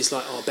posting this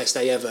like, best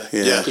day ever.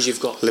 Yeah. Because you've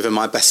got living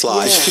my best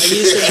life.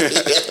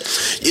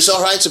 It's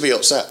all right to be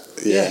upset.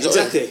 Yeah,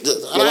 exactly.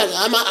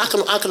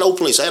 I can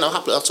openly say, and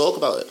I'll talk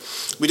about it.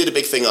 We did a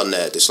big thing on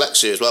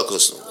dyslexia as well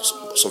because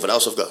something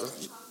else I've got.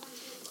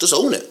 Just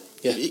own it.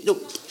 Yeah.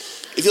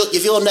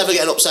 If you're never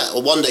getting upset,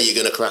 well, one day you're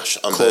going to crash.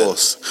 Of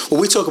course.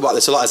 Well, we talk about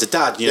this a lot as a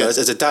dad. You know,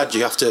 as a dad,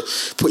 you have to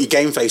put your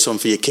game face on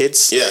for your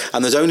kids. Yeah.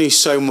 And there's only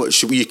so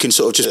much you can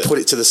sort of just put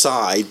it to the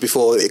side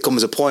before it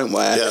comes a point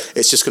where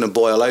it's just going to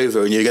boil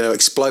over and you're going to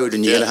explode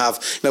and you're going to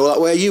have, like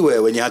where you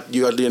were when you had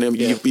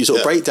you sort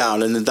of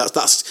breakdown, and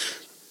that's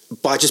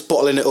by just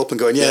bottling it up and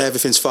going,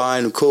 everything's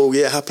fine, cool,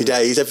 happy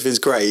days, everything's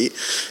great.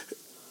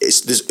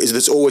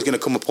 There's always going to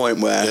come a point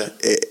where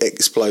it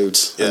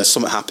explodes and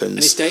something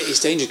happens. And it's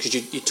dangerous because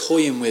you're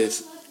toying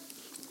with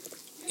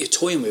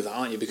that,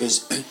 aren't you?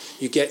 Because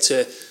you get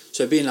to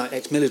being like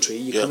ex-military,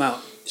 you come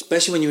out,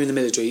 especially when you're in the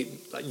military,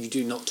 like you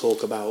do not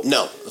talk about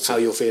how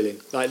you're feeling.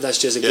 Like that's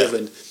just a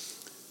given.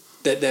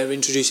 That they're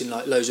introducing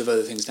like loads of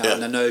other things now,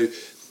 and I know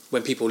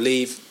when people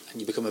leave and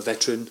you become a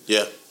veteran,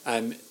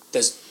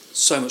 there's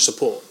so much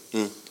support.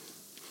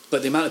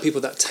 But the amount of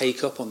people that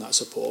take up on that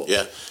support...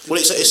 Yeah. Well,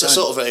 it's a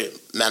sort of a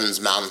man's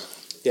man.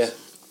 Yeah.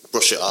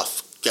 Brush it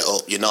off. Get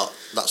up. You're not...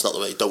 That's not the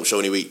way... Don't show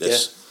any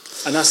weakness.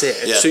 Yeah. And that's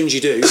it. As soon as you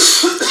do...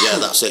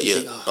 that's it.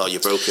 You're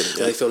broken.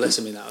 They feel less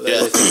of me now.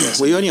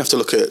 Well, you only have to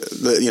look at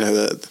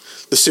the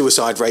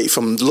suicide rate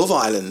from Love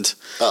Island.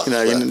 Oh,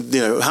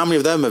 you know, how many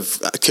of them have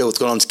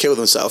gone on to kill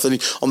themselves?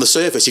 And on the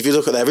surface, if you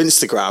look at their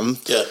Instagram...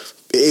 Yeah.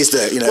 It is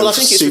the, Well, I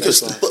think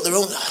it's... But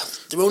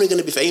they're only going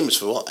to be famous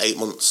for, 8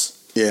 months?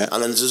 Yeah,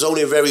 and then there's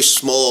only a very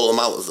small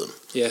amount of them.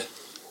 Yeah,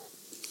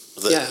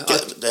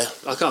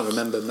 I can't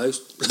remember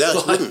most.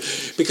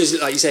 Because,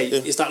 like you say,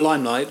 it's that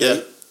limelight.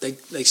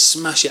 They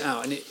smash it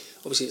out, and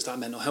obviously it's that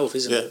mental health,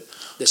 isn't it?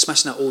 They're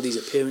smashing out all these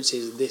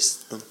appearances,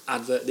 this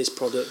advert, this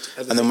product,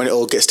 everything. And then when it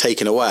all gets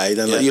taken away,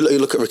 then you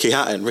look at Ricky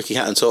Hatton. Ricky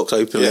Hatton talks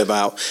openly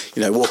about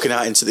walking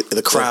out into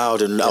the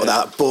crowd and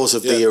that buzz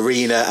of the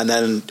arena, and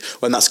then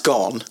when that's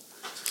gone.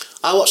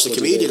 I watched the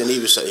comedian, and he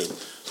was saying,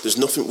 "There's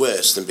nothing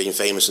worse than being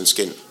famous and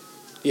skint."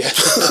 Yeah.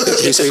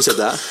 Who said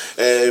that?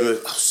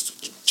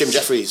 Jim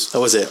Jeffries.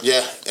 Oh, was it?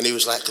 Yeah, and he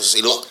was like, because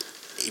he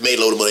made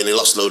a load of money and he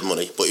lost a load of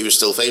money, but he was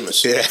still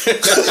famous. Yeah.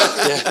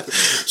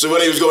 So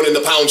when he was going in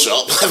the pound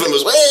shop, everyone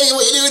was, "Hey,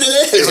 what are you doing in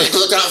here?" He's like,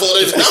 "I can't afford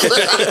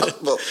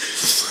anything."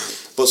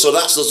 But so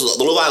that's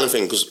the Love Island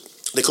thing, because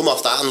they come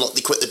off that and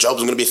they quit the jobs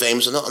and going to be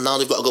famous and now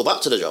they've got to go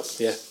back to the job.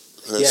 Yeah.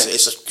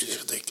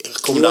 It's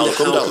come down.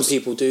 How can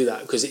people do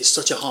that? Because it's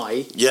such a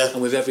high. Yeah.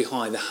 And with every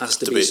high, there has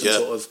to be some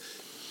sort of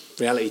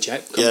reality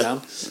check come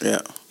down.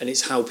 Yeah. And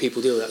it's how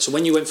people deal with that. So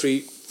when you went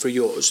through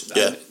yours,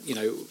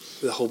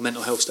 the whole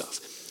mental health stuff,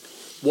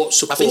 what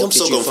support? I think I'm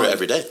still going through it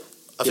every day.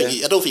 I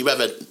don't think you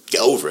ever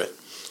get over it.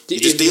 You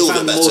just deal with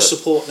it better. More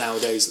support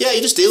nowadays. Yeah,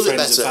 you just deal with it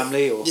better.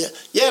 Family, or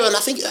and I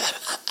think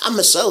I'm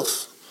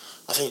myself.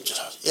 I think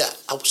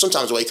I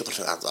sometimes wake up and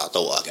think I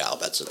don't want to get out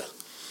of bed today,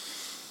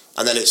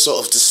 and then it's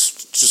sort of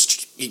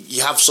just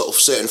you have sort of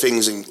certain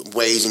things and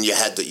ways in your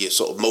head that you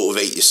sort of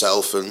motivate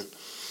yourself and.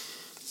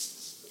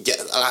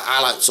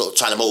 I like sort of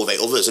trying to motivate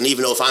others, and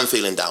even though if I'm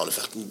feeling down, if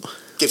I can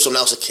give someone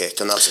else a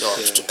kick, and I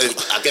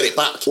get it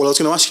back. Well, I was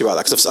going to ask you about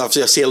that because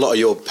I see a lot of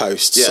your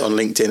posts on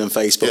LinkedIn and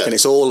Facebook, and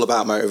it's all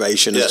about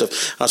motivation and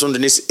stuff. And I was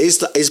wondering,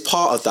 is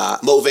part of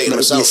that motivating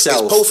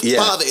yourself? Part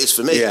of it is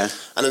for me, and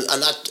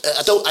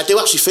I do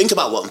actually think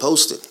about what I'm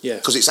posting,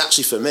 because it's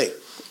actually for me.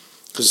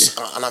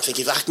 And I think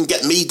if I can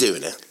get me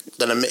doing it,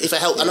 then if I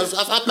help, and I've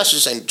had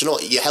messages saying, do you know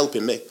what, you're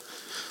helping me.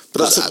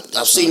 But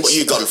I've seen what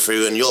you've gone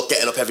through, and you're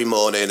getting up every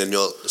morning, and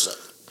you're.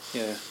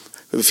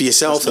 For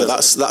yourself,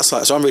 that's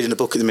like. So I'm reading a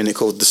book at the minute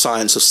called The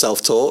Science of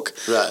Self-Talk.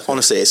 Right.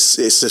 Honestly, it's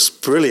this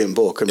brilliant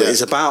book, and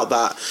it's about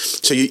that.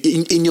 So you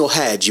in your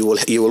head, you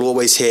will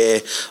always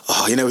hear,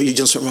 oh, you know, you've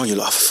done something wrong. You're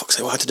like, oh, for fuck's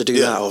sake, why did I do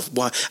that? Or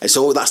why? And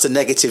so that's the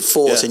negative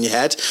force in your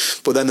head.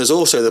 But then there's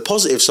also the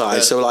positive side.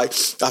 Yeah. So like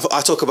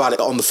I talk about it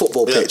on the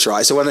football pitch,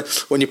 right? So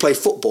when you play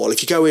football,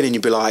 if you go in and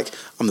you be like,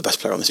 I'm the best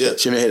player on this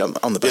pitch. You know,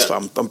 I'm the best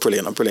player. I'm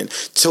brilliant.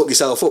 Talk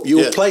yourself up.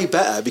 You'll play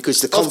better because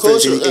the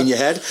confidence in your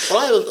head. Well,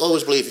 I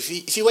always believe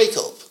if you wake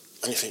up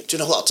and you think, do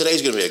you know what,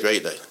 today's going to be a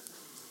great day.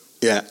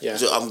 Yeah.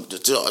 I've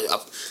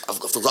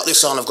got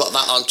this on, I've got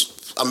that on,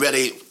 I'm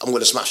ready, I'm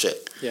going to smash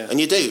it. Yeah. And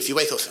you do. If you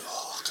wake up and think,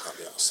 I can't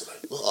be arsed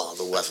today. Oh,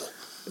 the weather.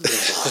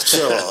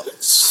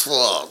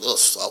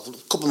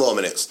 A couple more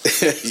minutes.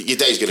 Your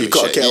day's going to be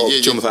shit. You've got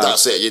to jump out.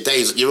 That's it. Your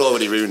day's, you've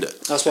already ruined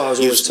it. That's why I was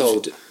always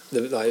told,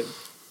 that, like,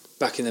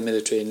 back in the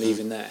military and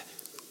leaving there,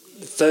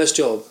 the first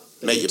job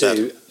that you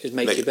do is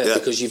make your bed,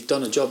 because you've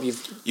done a job,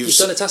 you've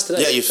done a task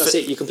today. Yeah, that's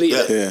it, you completed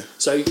it. Yeah.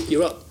 So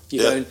you're up,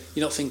 you're going,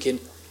 you're not thinking,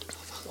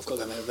 I've got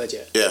to go make my bed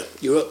yet. Yeah.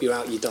 You're up, you're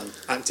out, you're done,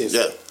 active.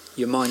 Yeah.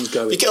 Your mind's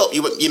going. You get up,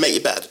 you make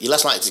your bed, you're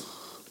less likely to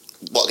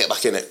get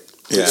back in it.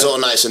 Yeah. It's all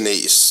nice and neat,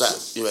 you're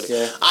set, you're ready.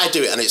 Yeah. I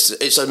do it, and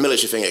it's a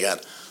military thing again.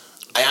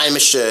 I iron my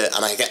shirt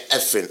and I get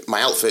everything.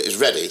 My outfit is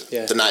ready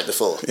the night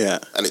before,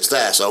 and it's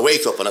there. So I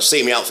wake up and I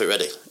see my outfit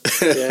ready.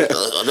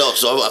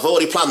 So I've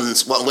already planned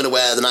what I'm going to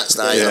wear the next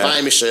night. I've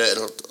ironed my shirt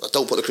and I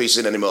don't put the creases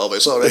in anymore, but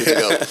it's all ready to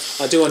go.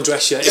 I do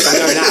undress shirt if I'm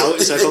going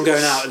out. So if I'm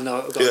going out and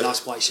I've got a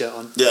nice white shirt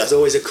on, there's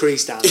always a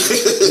crease down there.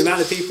 The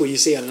amount of people you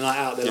see on a night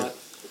out, they're like,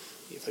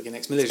 you're fucking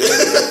ex-military,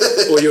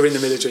 or you're in the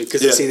military, because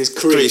they see this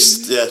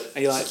crease,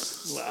 and you're like,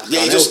 well, I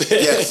can't help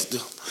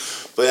it.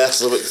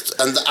 But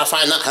and I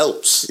find that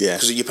helps,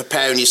 because you're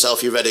preparing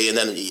yourself, you're ready, and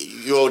then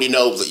you already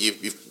know that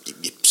you're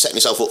setting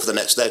yourself up for the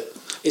next day.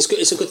 It's good.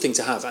 It's a good thing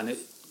to have, and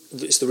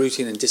it's the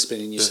routine and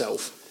discipline in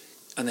yourself.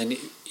 And then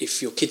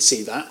if your kids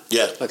see that,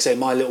 like say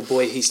my little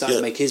boy, he started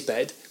to make his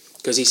bed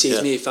because he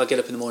sees me if I get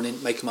up in the morning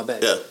making my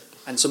bed.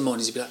 And some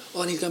mornings he'd be like,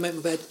 oh, I need to go make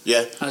my bed.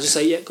 And I just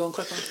say, go on,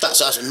 crack on.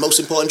 That's the most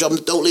important job.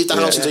 Don't leave the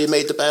house until you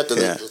made the bed.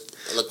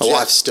 My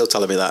wife's still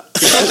telling me that.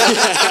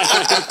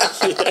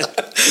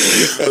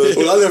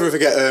 Well, I'll never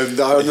forget.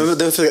 I'll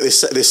never forget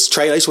this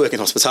train. I used to work in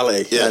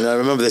hospitality, and I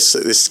remember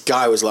this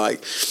guy was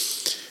like,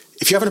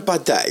 "If you're having a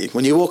bad day,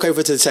 when you walk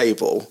over to the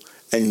table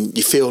and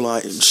you feel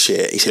like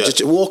shit," he said,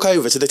 "just walk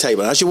over to the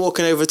table. And as you're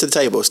walking over to the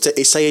table,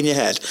 say in your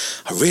head,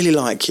 I really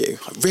like you.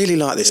 I really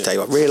like this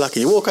table. I really like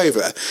it. You walk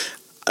over."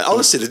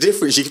 Honestly, the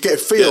difference you can get a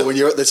feel when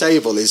you're at the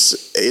table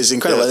is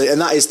incredible, and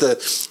that is the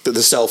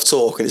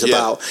self-talk, and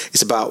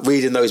it's about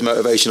reading those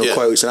motivational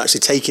quotes and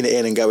actually taking it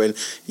in and going,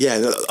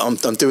 I'm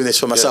doing this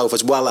for myself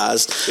as well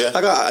as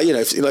I got,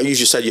 like you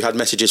just said, you had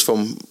messages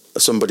from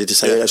somebody to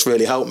say that's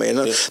really helped me, and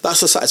that's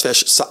the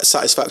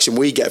satisfaction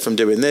we get from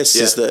doing this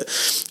is that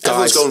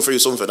everyone's going through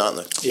something, aren't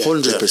they?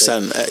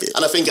 100%.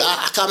 And I think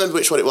I can't remember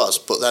which one it was,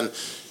 but then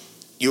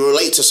you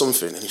relate to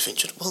something and you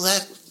think, well,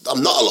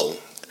 I'm not alone.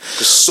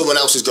 Because someone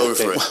else is going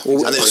through it.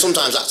 And then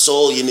sometimes that's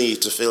all you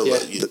need to feel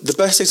like you... The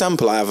best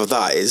example I have of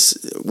that is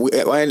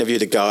I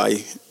interviewed a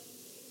guy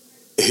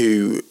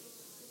who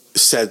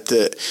said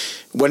that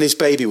when his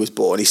baby was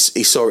born, he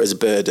saw it as a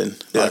burden.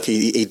 Like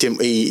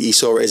he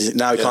saw it as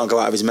now he can't go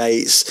out with his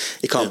mates,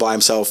 he can't buy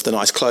himself the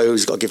nice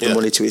clothes, he's got to give the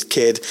money to his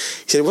kid.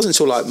 He said it wasn't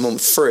until like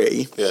month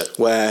 3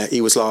 where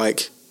he was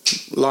like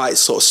lights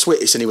sort of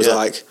switched and he was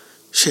like,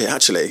 shit,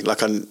 actually,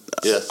 like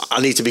I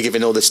need to be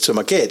giving all this to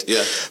my kid.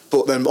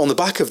 But then on the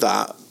back of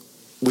that,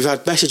 we've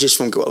had messages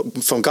from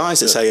guys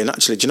that saying,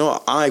 actually, do you know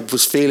what? I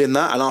was feeling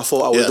that, and I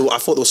thought I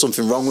thought there was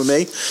something wrong with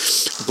me.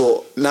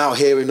 But now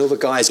hearing other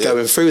guys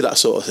going through that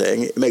sort of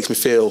thing, it makes me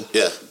feel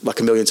like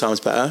a million times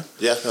better.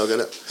 Yeah, I get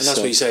it. And that's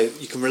what you say.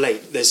 You can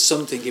relate. There's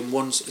something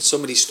in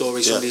somebody's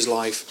story, somebody's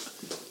life.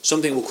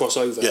 Something will cross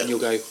over, and you'll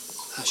go,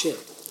 "Ah, shit."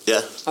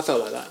 Yeah, I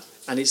felt like that.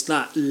 And it's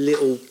that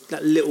little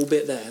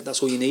bit there.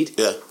 That's all you need.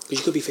 Yeah. Because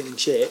you could be feeling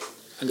shit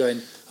and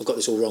going, I've got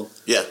this all wrong.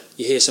 Yeah.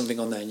 You hear something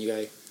on there and you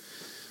go,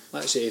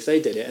 well, actually, if they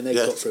did it and they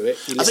got through it,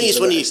 I think it's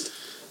when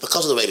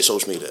because of the way the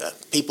social media,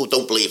 people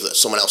don't believe that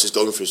someone else is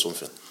going through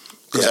something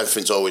because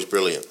everything's always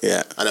brilliant.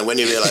 Yeah. And then when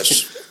you realise,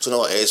 do you know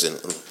what it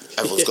isn't?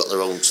 everyone's got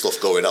their own stuff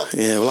going on.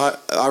 Yeah, well,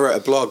 I wrote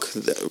a blog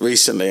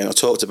recently, and I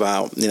talked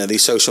about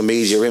these social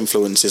media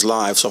influences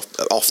lives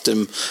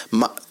often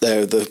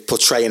they're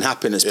portraying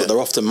happiness, but they're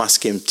often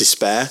masking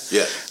despair.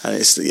 Yeah, and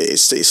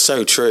it's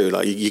so true.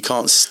 Like you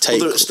can't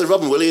take. Well, it's the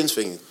Robin Williams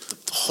thing.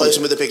 The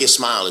person with the biggest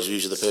smile is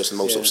usually the person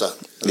most upset.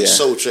 And it's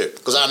so true.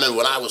 Because I remember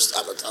when I was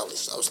like,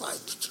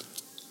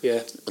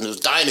 and it was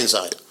dying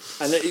inside.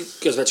 And it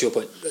goes back to your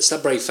point. It's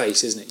that brave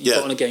face, isn't it? You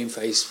put on a game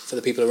face for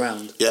the people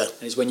around. Yeah.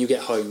 And it's when you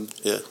get home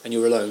and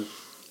you're alone,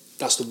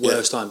 that's the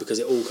worst time, because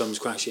it all comes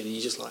crashing and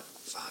you're just like,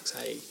 fuck's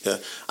sake. Yeah.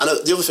 And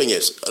the other thing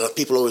is,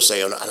 people always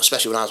say, and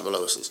especially when I was at my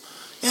lowest, is,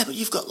 yeah, but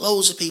you've got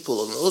loads of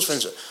people and loads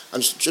of friends.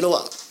 And do you know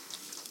what?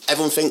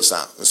 Everyone thinks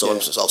that. And so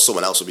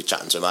someone else will be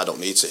chatting to them. I don't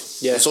need to.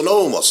 Yeah. And so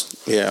no one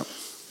was. Yeah.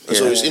 And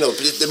so,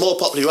 the more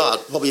popular you are,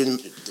 probably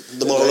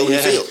the more alone you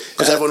feel.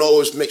 Because everyone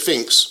always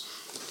thinks.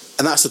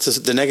 And that's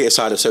the negative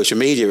side of social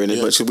media, in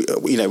as much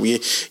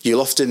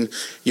you'll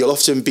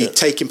often be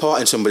taking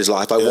part in somebody's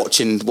life by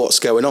watching what's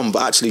going on,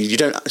 but actually you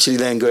don't actually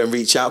then go and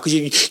reach out, because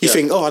you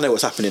think, oh, I know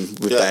what's happening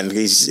with Ben.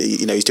 He's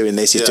he's doing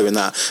this, he's doing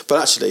that.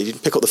 But actually, you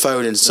pick up the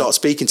phone and start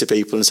speaking to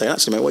people and say,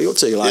 actually, mate, what are you up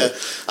to? Like,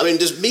 I mean,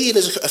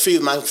 there's a few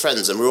of my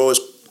friends, and we're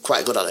always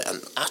quite good at it.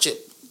 And actually,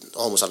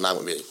 almost had an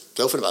argument with my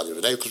girlfriend about it the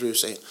other day, because we were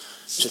saying,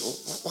 she said, well,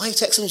 why are you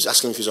texting him,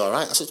 asking him if he's all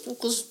right? I said, well,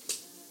 because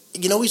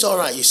he's all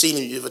right. You've seen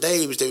him the other day.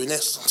 He was doing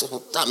this. I said,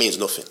 well, that means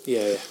nothing.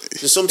 Yeah.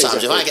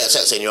 Sometimes if I get a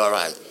text saying you're all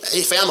right,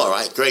 if I am all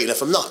right, great. And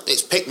if I'm not,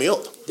 it's pick me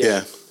up.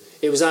 Yeah.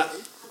 It was that. I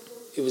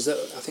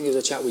think it was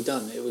a chat we'd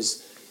done. It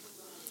was,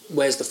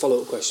 where's the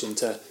follow-up question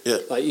to,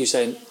 like you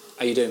saying,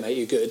 how you doing, mate?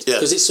 You good?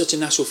 Because it's such a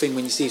natural thing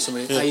when you see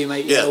someone, how you,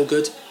 mate? You all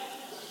good?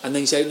 And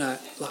then you say, no,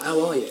 like,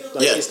 how are you?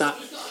 Like, it's that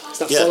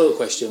follow-up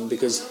question,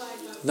 because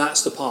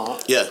that's the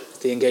part. Yeah.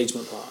 The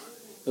engagement part.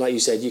 Like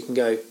you said, you can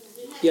go,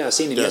 I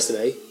seen him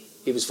yesterday.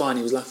 He was fine,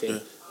 he was laughing.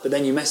 But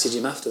then you message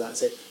him after that and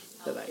say,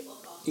 hey, mate,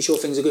 you sure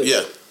things are good?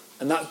 Yeah.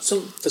 And that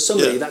for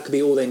somebody, that could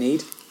be all they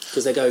need,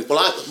 because they go...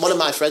 Well, one of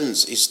my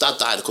friends, his dad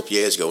died a couple of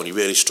years ago, and he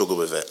really struggled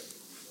with it.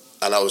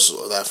 And I was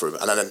sort of there for him.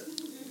 And then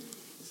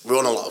we're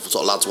on a lot of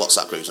sort of lads'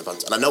 WhatsApp groups and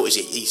I noticed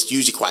he's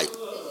usually quite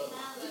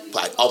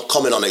I'll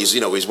comment on it. He's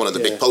he's one of the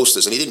big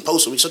posters, and he didn't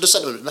post it. So I just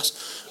sent him a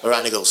message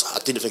around. He goes, I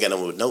didn't think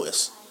anyone would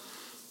notice.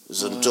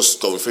 So I'm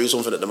just going through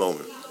something at the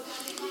moment.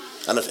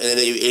 And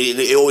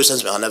he always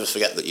says to me, I'll never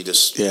forget that you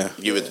just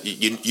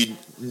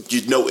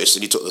you'd noticed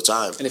and you took the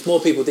time. And if more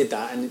people did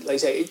that, and like I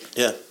say,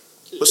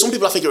 but some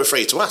people I think are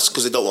afraid to ask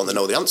because they don't want to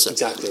know the answer.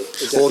 Exactly.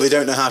 Or they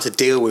don't know how to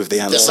deal with the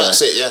answer.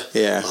 That's it.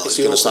 Yeah. Oh, he's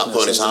going to start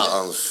putting his heart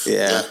on.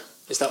 Yeah.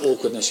 It's that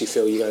awkwardness you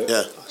feel. You go,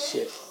 oh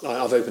shit! Like,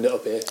 I've opened it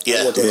up here.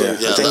 Yeah. What do I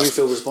do? Then you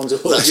feel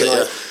responsible. That's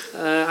it.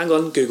 Hang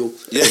on, Google.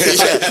 Yeah.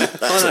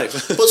 I know.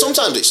 But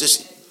sometimes it's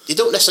just. You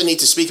don't necessarily need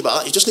to speak about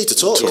that. You just need to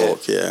talk.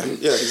 Yeah,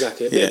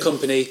 exactly. A bit of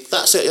company.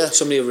 That's it. Yeah.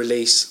 Somebody to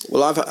release.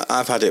 Well,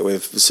 I've had it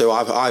with. So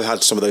I've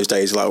had some of those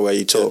days like where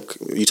you talked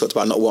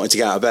about not wanting to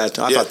get out of bed.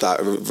 I've had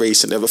that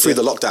recently. But through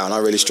the lockdown, I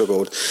really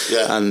struggled.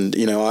 Yeah. And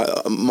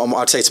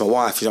I'd say to my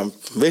wife, I'm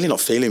really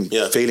not feeling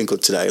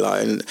good today.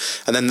 Like, and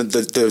then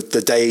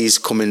the days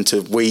come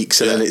into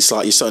weeks, and then it's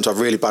like you're starting to have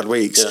really bad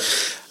weeks.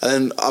 Yeah. And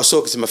then I was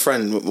talking to my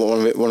friend,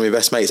 one of my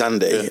best mates,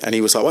 Andy, and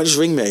he was like, "Why don't you just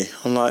ring me?"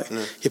 I'm like,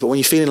 but when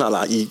you're feeling like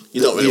that, you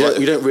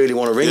don't really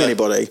want to ring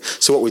anybody.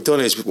 So what we've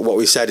done is, what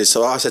we said is,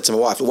 so I said to my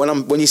wife,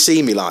 when you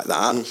see me like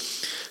that,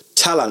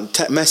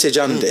 message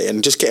Andy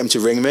and just get him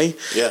to ring me.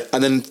 Yeah.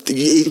 And then,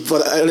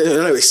 but I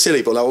know it's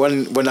silly, but like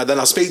when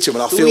I speak to him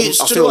and I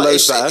feel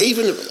loads better.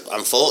 Even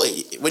I'm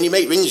 40. When you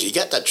make rings, you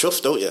get that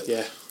chuff, don't you?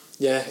 Yeah.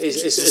 Yeah.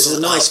 It's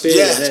a nice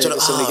feeling.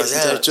 Somebody gets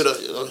in touch.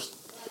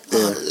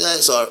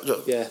 It's all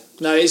right. Yeah,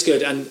 no, it's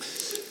good. And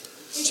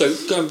so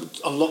going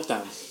on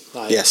lockdown,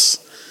 like, yes,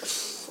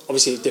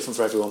 obviously it's different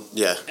for everyone.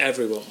 Yeah,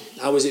 everyone.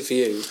 How was it for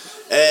you?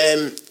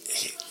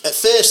 At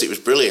first, it was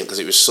brilliant because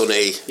it was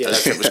sunny and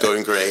everything was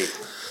going great,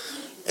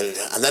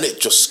 and then it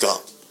just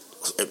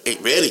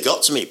it really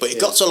got to me. But it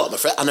got to a lot of my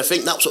friends, and I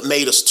think that's what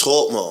made us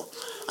talk more.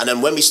 And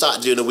then when we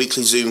started doing a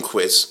weekly Zoom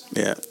quiz,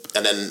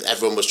 and then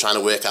everyone was trying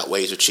to work out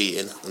ways of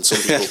cheating, and some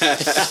people,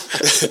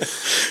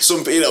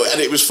 and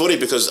it was funny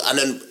and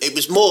then it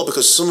was more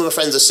because some of my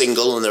friends are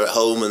single and they're at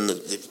home and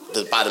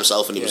they're by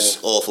themselves, and it was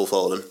awful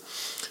for them.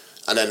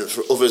 And then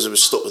for others, who were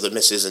stuck with the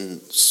missus,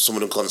 and some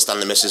of them couldn't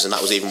stand the missus, and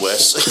that was even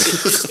worse.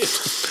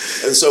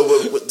 And so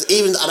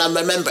and I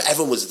remember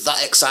everyone was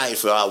that excited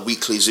for our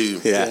weekly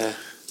Zoom. Yeah.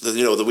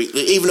 The week,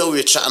 even though we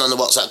were chatting on the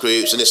WhatsApp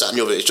groups and this, that, and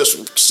the other, it's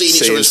just seeing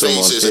each other's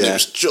faces, and it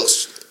was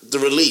just the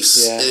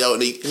release. Yeah.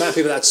 The amount of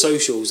people that had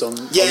socials on.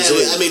 Yeah, on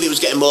Zoom. I mean, it was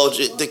getting more.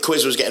 The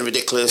quiz was getting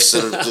ridiculous.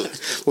 And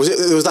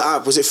was that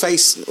app? Was it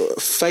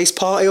Face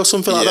Party or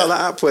something like that?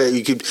 That app where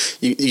you could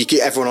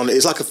get everyone on it.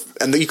 It's like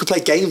and you could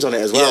play games on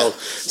it as well. Yeah.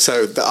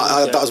 So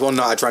that was one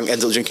night I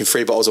ended up drinking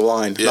 3 bottles of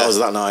wine. Yeah. That was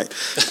that night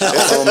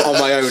on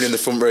my own in the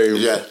front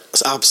room. Yeah,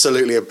 it's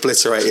absolutely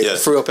obliterated. Yeah.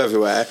 Threw up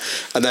everywhere,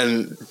 and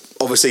then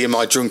obviously in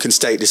my drunken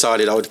state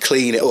decided I would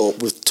clean it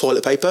up with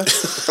toilet paper.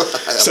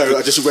 So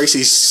I just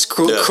basically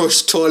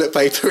crushed toilet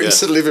paper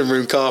into the living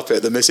room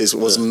carpet. The missus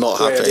was not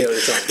happy.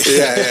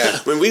 I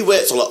mean, we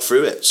worked a lot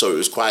through it, so it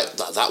was quite,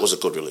 that was a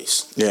good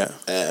release. Yeah.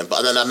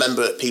 But then I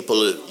remember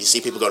you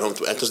see people going home,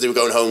 because they were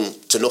going home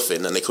to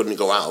nothing and they couldn't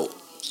go out.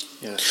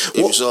 Yeah.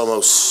 It was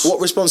almost... What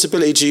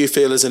responsibility do you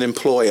feel as an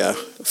employer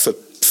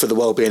for the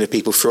well-being of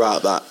people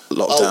throughout that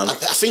lockdown?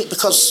 I think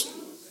because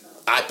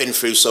I've been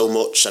through so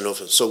much, and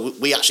so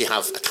we actually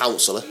have a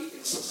counsellor.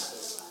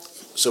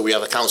 So we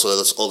have a counsellor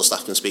that all the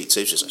staff can speak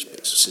to.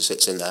 She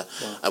sits in there,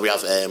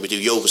 and we do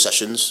yoga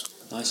sessions.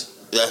 Nice.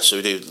 Yeah, so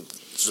we do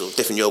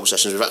different yoga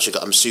sessions. We've actually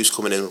got a masseuse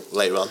coming in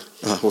later on.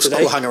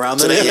 We'll hang around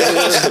then.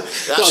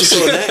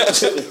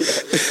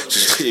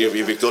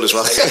 You'll be good as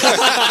well.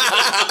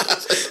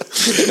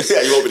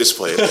 Yeah, you won't be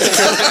disappointed.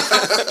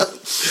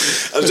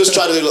 I'm just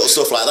trying to do little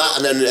stuff like that,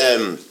 and then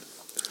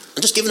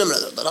I'm just giving them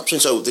an option.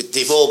 So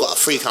they've all got a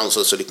free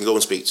counsellor, so they can go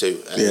and speak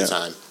to at any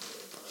time.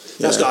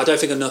 That's good. I don't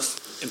think enough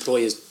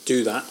employers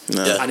do that,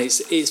 No. and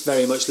it's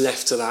very much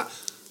left to that.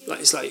 Like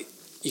it's like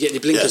you get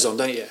your blinkers on,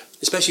 don't you?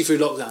 Especially through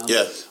lockdown.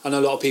 Yeah. I know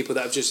a lot of people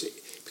that have just,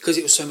 because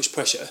it was so much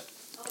pressure,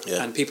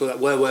 and people that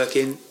were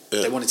working,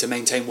 they wanted to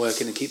maintain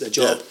working and keep their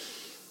job. Yeah.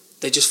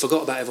 They just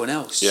forgot about everyone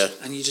else. Yeah.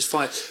 And you just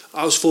find,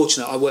 I was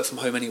fortunate. I worked from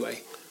home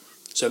anyway,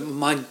 so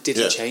mine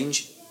didn't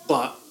change.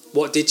 But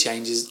what did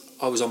change is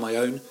I was on my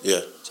own.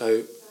 Yeah.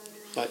 So,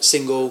 like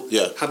single.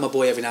 Yeah. Had my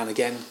boy every now and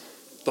again,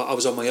 but I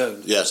was on my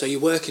own. Yeah. So you're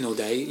working all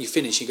day. You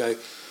finish. You go,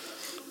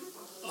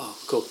 oh,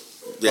 cool.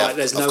 Yeah. Right,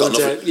 there's no one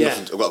to. I've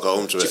got to go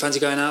home to it. Do you fancy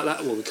going out?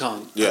 Well, we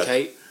can't. Yeah.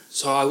 Okay.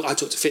 So I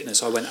took to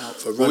fitness. I went out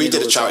for a run. We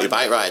did a charity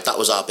bike ride. That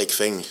was our big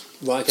thing.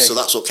 Right. Okay. So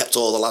that's what kept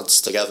all the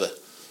lads together.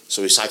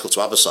 So we cycled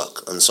to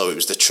Abersock, and so it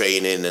was the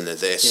training and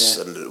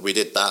and we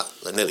did that.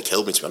 It nearly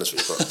killed me, to be honest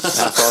with you.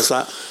 How far is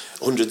that?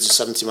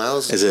 170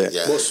 miles. Is it?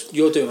 Yeah.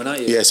 You're doing,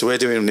 aren't you? Yeah, so we're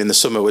doing, in the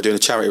summer, we're doing a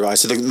charity ride.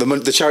 So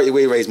the charity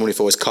we raise money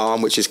for is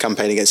Calm, which is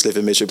campaigning against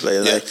living miserably,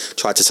 and they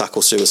tried to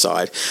tackle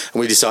suicide. And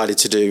we decided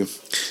to do,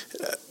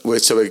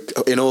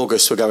 in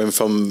August, we're going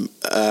from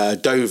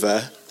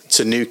Dover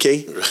to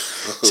Newquay.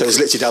 So it's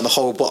literally down the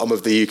whole bottom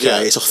of the UK.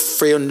 Yeah. It's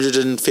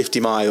 350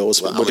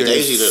 miles. Well, we're doing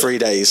it in 3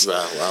 days.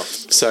 Wow.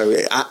 So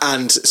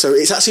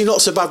it's actually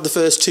not so bad the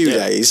first 2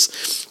 days,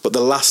 but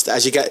the last,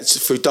 as you get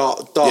through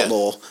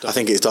Dartmoor, I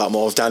think it's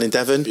Dartmoor, down in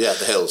Devon. Yeah,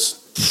 the hills.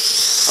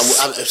 And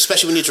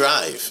especially when you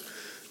drive,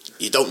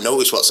 you don't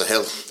notice what's a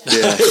hill.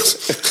 Yeah.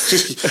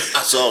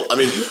 That's all. I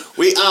mean,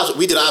 we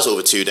did ours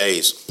over 2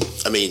 days.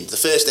 I mean, the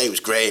first day was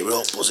great. We were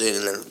all buzzing,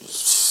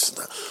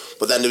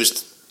 but then there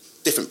was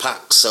different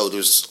packs, so there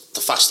was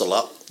the faster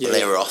lot, and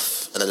they were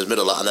off, and then there's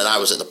middle lot, and then I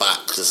was at the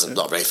back, because I'm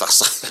not very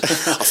fast.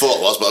 I thought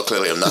I was, but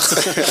clearly I'm not.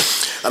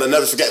 And I'll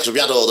never forget, because we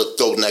had all the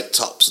golden egg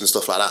tops and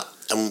stuff like that,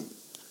 and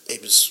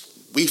it was,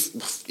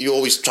 you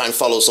always try and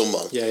follow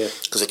someone,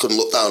 because they couldn't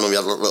look down, and we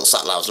had little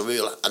sat lavs, and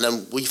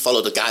then we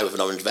followed a guy with an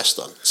orange vest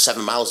on,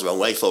 7 miles the wrong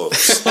way, 4 of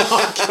us.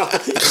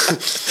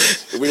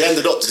 We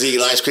ended up to eat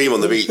ice cream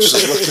on the beach. How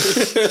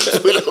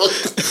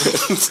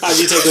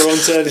do you take the wrong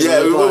turn?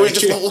 Yeah, we're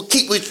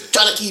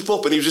trying to keep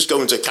up, and he was just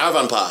going to a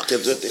caravan park.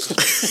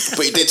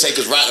 But he did take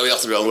us right away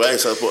off the wrong way.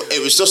 So, but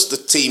it was just the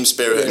team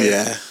spirit.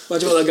 Yeah.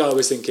 Imagine what that guy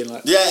was thinking.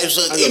 Like, yeah, he was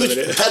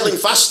pedalling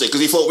faster because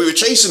he thought we were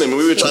chasing him, and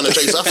we were trying to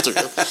chase after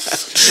him.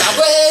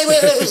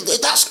 Wait,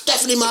 that's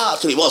definitely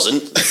Mark, and he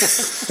wasn't.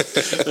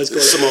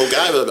 Some old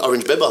guy with an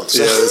orange bib on.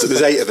 So. Yeah,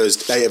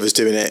 there's 8 of us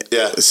doing it.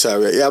 Yeah.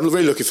 So I'm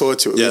really looking forward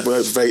to it. Yeah. We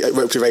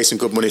hopefully raise some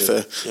good money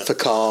for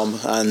Calm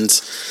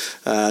and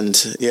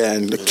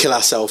kill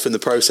ourselves in the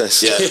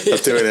process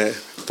of doing it.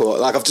 But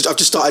like I've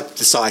just started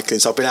the cycling,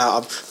 so I've been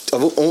out.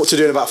 I'm up to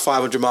doing about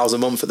 500 miles a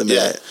month at the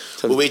minute. Yeah.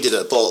 So we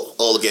bought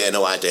all the gear,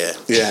 no idea.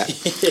 Yeah.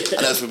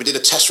 And then we did a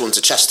test run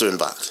to Chester and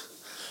back.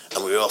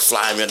 And we were all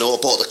flying, we had all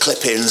bought the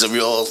clip-ins, and we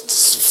were all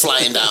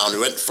flying down. We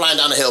went flying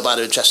down a hill by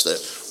Chester.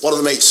 One of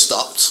the mates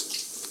stopped,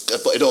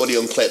 but he'd already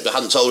unclipped. They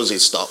hadn't told us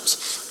he'd stopped.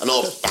 And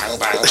all bang,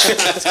 bang, bang.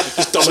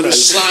 So we were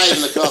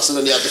sliding across, and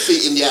then you had the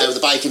feet in the air, with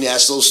the bike in the air,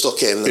 still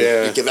stuck in. And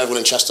you give everyone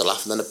in Chester a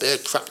laugh, and then a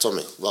bird crapped on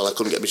me. Well, I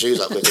couldn't get my shoes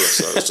out quickly,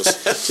 so it was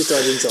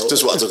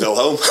just wanted to go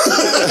home.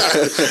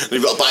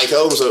 We've got a bike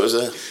home, so it was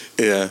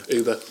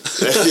Uber.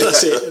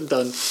 That's it, I'm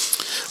done.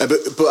 But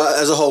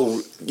as a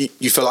whole,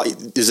 you feel like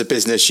as a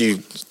business,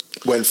 you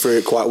went through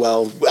it quite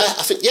well.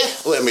 I think,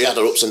 we had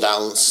our ups and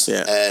downs.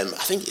 Yeah.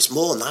 I think it's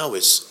more now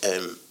is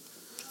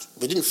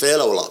we didn't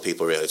furlough a lot of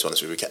people, really, to be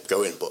honest with you. We kept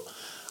going, but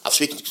I've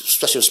speaking,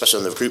 especially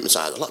on the recruitment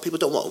side, a lot of people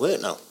don't want to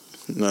work now.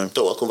 No.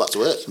 Don't want to come back to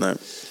work. No.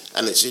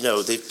 And it's,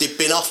 they've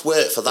been off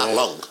work for that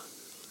long,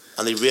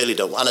 and they really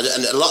don't. And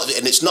a lot of it,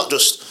 and it's not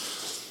just,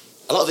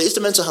 a lot of it is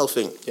the mental health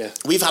thing. Yeah.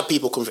 We've had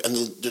people come, and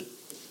they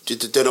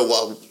don't know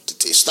what.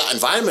 It's that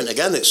environment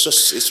again. It's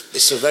just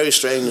it's a very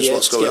strange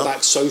what's going on. To get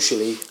back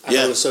socially, and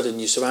all of a sudden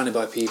you're surrounded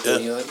by people,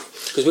 and you're like,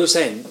 because we were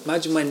saying,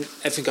 imagine when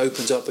everything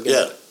opens up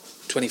again,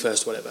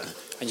 21st or whatever,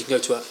 and you can go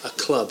to a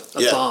club,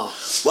 a bar.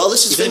 Well,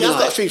 this is the thing. I've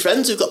got 3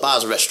 friends who've got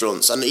bars and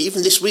restaurants, and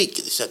even this week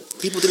they said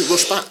people didn't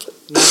rush back.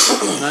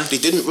 No. They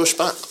didn't rush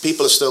back.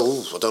 People are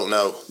still, I don't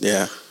know.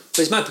 Yeah. But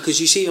it's mad because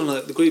you see on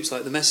the groups,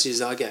 like the messages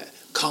that I get,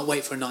 can't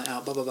wait for a night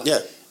out, blah, blah, blah. Yeah.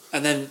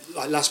 And then,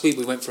 like last week,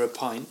 we went for a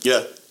pint.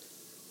 Yeah.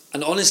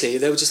 And honestly,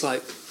 they were just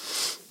like,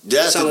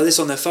 sat like this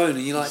on their phone,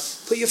 and you're like,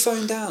 put your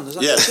phone down. I was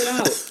like, chill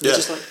out. And they're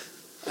just like,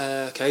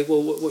 okay,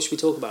 well, what should we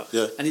talk about?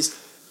 Yeah. And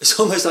it's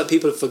almost like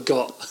people have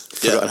forgotten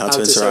how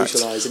to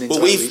socialise and interact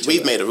well, with each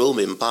we've other. made a rule,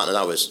 me and my partner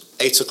now, is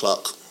 8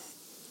 o'clock,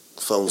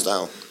 phones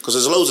down. Because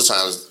there's loads of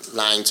times,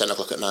 9, 10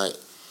 o'clock at night.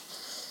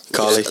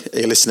 Carly, are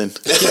you listening?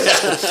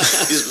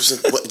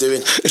 What are you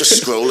doing?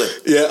 Just scrolling.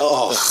 Yeah.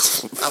 Oh.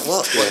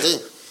 What are you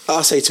doing?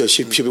 I say to her,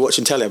 she'd be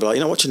watching telly. I'd be like,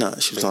 you're not watching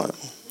that? She was like,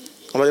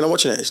 I'm like, you're not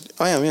watching it?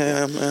 I am,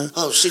 yeah.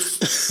 Oh, she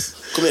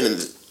come in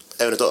and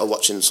her and her daughter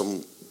watching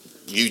some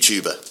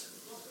YouTuber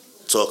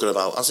talking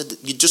about. I said,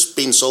 you're just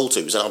being sold to.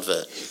 It was an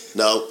advert.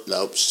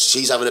 No,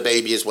 she's having a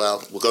baby as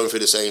well. We're going through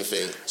the same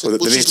thing. Said,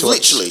 well, she's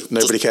literally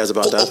nobody cares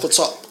about that. Up the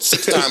top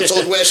 6 times.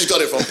 Told where she's got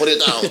it from. Put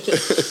it down.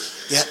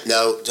 Yeah,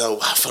 no.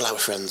 I feel like we're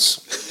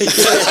friends.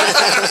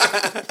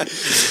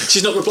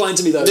 She's not replying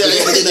to me though. Yeah.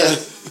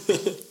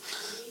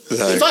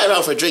 No. Invite her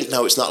out for a drink.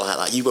 No, it's not like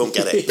that. You won't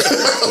get it.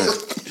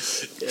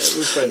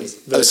 We're friends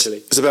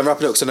virtually. So Ben,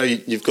 wrapping up, because I know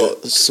you've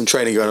got some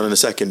training going on in a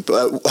second.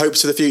 But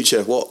hopes for the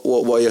future. What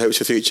are your hopes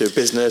for the future?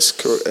 Business,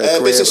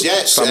 career, business.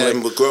 Yes,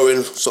 family. We're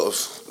growing sort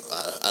of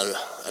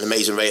at an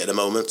amazing rate at the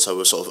moment. So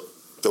we're sort of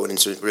going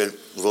into.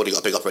 We've already got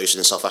a big operation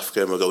in South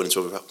Africa, and we're going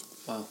into.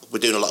 Wow. We're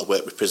doing a lot of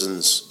work with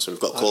prisons. So we've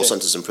got call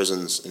centres in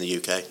prisons in the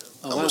UK,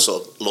 and we're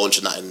sort of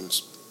launching that in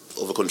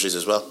other countries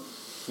as well.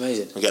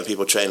 Amazing. And getting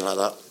people trained like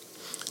that.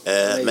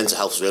 Mental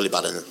health is really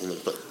bad,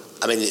 but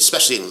I mean,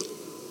 especially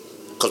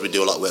because we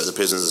do a lot of work with the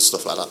prisons and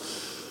stuff like that.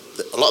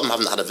 A lot of them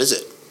haven't had a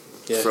visit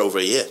for over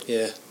a year.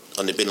 Yeah,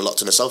 and they've been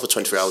locked in a cell for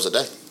 24 hours a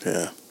day.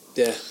 Yeah.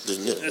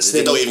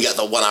 They don't even get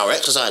the 1 hour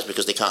exercise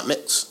because they can't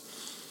mix.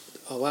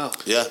 Oh wow.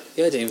 Yeah.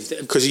 Yeah, it didn't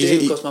even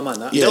cross my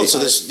mind that. Yeah. So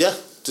this,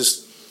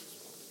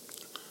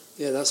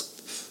 that's.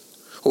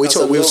 Well,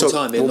 we were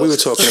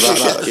talking about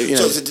that. You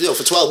know. So,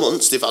 for 12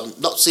 months, they've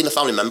not seen a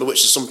family member,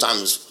 which is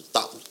sometimes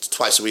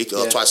twice a week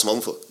or twice a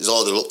month. Is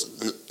all they looked,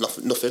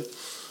 nothing,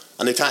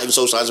 and they can't even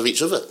socialise with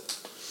each other.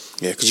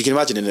 Yeah, because you can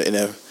imagine in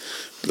a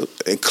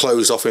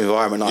closed off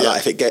environment like that,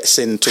 if it gets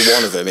into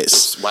one of them, it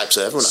wipes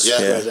everyone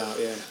out.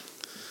 Yeah.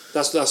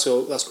 That's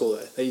cool.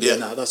 Though. That you're doing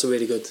that. That's a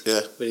really good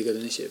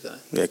initiative. There.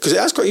 Yeah, because it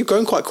has got you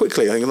going quite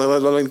quickly. I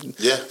think.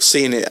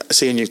 Seeing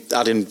you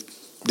adding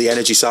the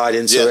energy side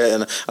into it,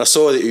 and I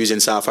saw that you was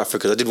in South Africa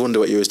because I did wonder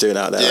what you was doing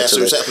out there. Yeah, actually.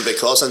 So we set up a big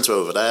call centre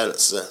over there.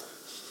 It's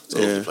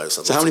lovely place.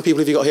 So how many people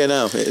have you got here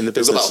now in the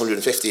business? We've got about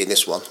 150 in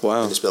this one.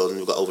 Wow. In this building,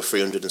 we've got over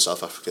 300 in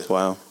South Africa.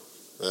 Wow.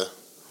 Yeah.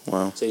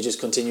 Wow. So you're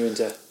just continuing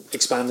to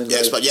expand and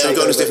we're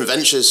going into different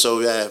ventures. So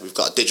we've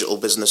got a digital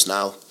business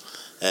now.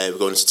 We're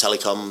going into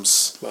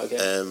telecoms,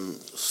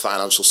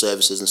 financial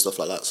services and stuff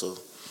like that. So.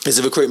 Is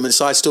the recruitment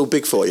side still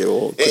big for you?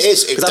 Or, it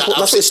is. That's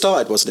what it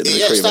started, wasn't it?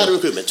 It started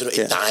recruitment.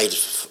 It died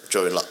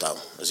during lockdown,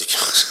 as you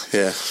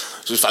can. Yeah.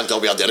 So thank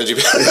God we had the energy.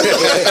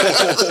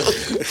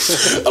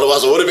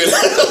 Otherwise, I would have been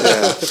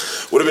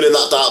in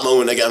that dark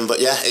moment again. But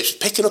it's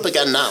picking up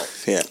again now.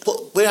 Yeah.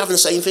 But we're having the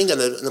same thing,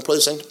 and the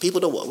employers saying people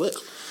don't want to work.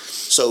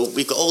 So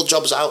we've got all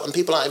jobs out, and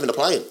people aren't even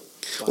applying.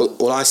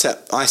 Well, I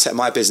set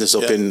my business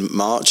up in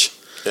March.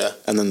 Yeah.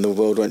 And then the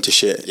world went to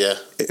shit. Yeah.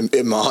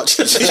 In March.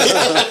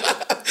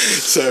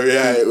 So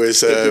it was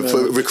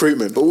for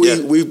recruitment, but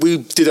we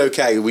did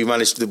okay. We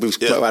managed. We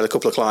had a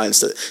couple of clients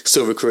that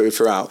still recruited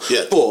throughout.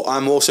 Yeah. But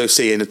I'm also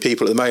seeing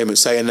people at the moment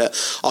saying that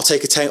I'll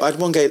take I had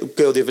one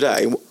girl the other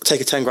day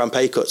take a 10 grand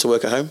pay cut to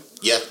work at home.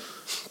 Yeah.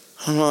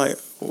 I'm like,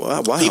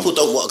 wow. People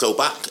don't want to go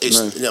back. It's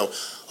I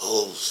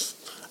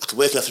can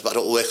work in office, but I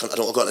don't want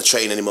to go on a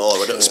train anymore.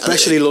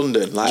 Especially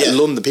London.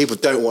 London, people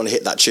don't want to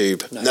hit that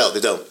tube. No, they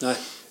don't. No.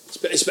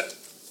 It's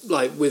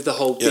like with the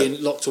whole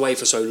being locked away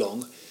for so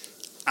long,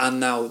 and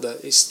now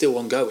that it's still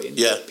ongoing,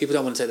 people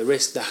don't want to take the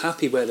risk. They're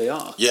happy where they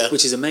are,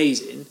 which is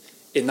amazing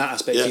in that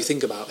aspect. If you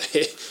think about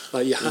it,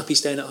 like you're happy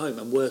staying at home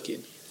and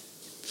working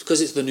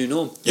because it's the new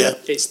norm. Yeah,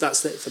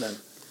 that's it for them.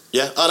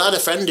 Yeah, and I had a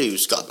friend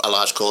who's got a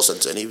large call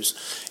centre, and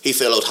he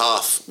furloughed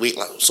half week,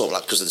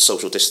 because of the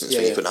social distance,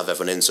 he couldn't have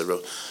everyone in. So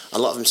a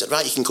lot of them said,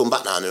 "Right, you can come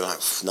back now," and they're like,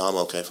 "No, I'm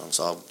okay, thanks."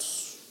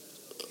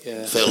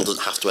 Furlough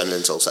doesn't have to end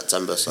until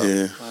September. So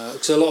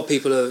a lot of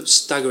people are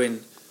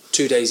staggering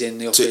 2 days in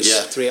the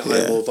office, 3 at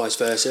home, or vice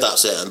versa.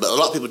 That's it. But a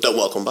lot of people don't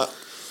want to come back.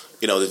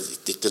 You know,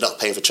 they're not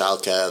paying for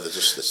childcare. They're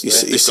just. You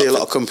see a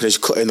lot of companies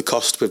cutting the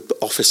cost with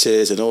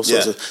offices and all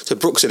sorts of. So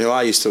Brookson, who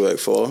I used to work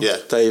for,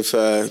 they've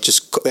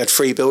they had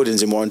 3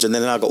 buildings in Warrington, and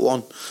then they now got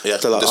 1. Yeah,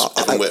 so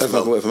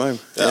everyone work from home.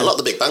 Yeah, a lot of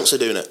the big banks are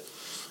doing it.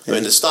 I mean,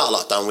 at the start of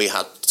lockdown, we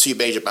had 2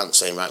 major banks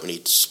saying, "Right, we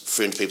need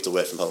 300 people to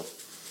work from home."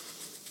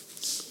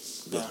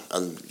 Yeah.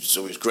 And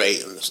so it was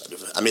great.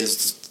 I mean,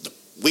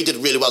 we did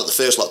really well at the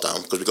first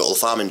lockdown because we got all the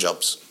farming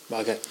jobs.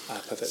 Okay,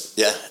 perfect.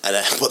 Yeah, and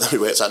but then we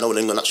worked out no one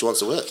in England actually wants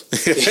to work.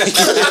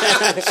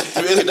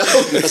 They really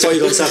don't. That's why you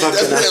got to South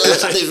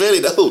Africa. They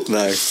really don't.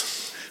 No.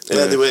 And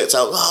then they worked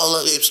out,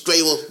 look, it's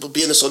great, we'll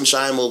be in the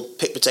sunshine, we'll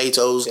pick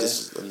potatoes.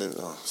 And then,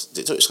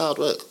 it's hard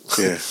work.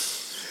 Yeah.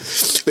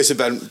 Listen,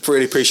 Ben,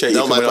 really appreciate you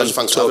coming my pleasure. on,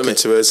 Thanks talking for having me.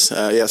 to us.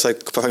 So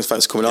thanks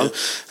for coming on.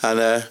 And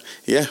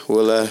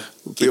we'll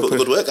keep up the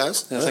good work,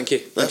 guys. Thank you.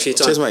 Thanks for your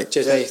time. Cheers, mate.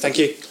 Cheers, mate. Thank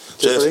you.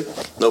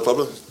 Cheers. No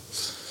problem.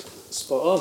 Spot on.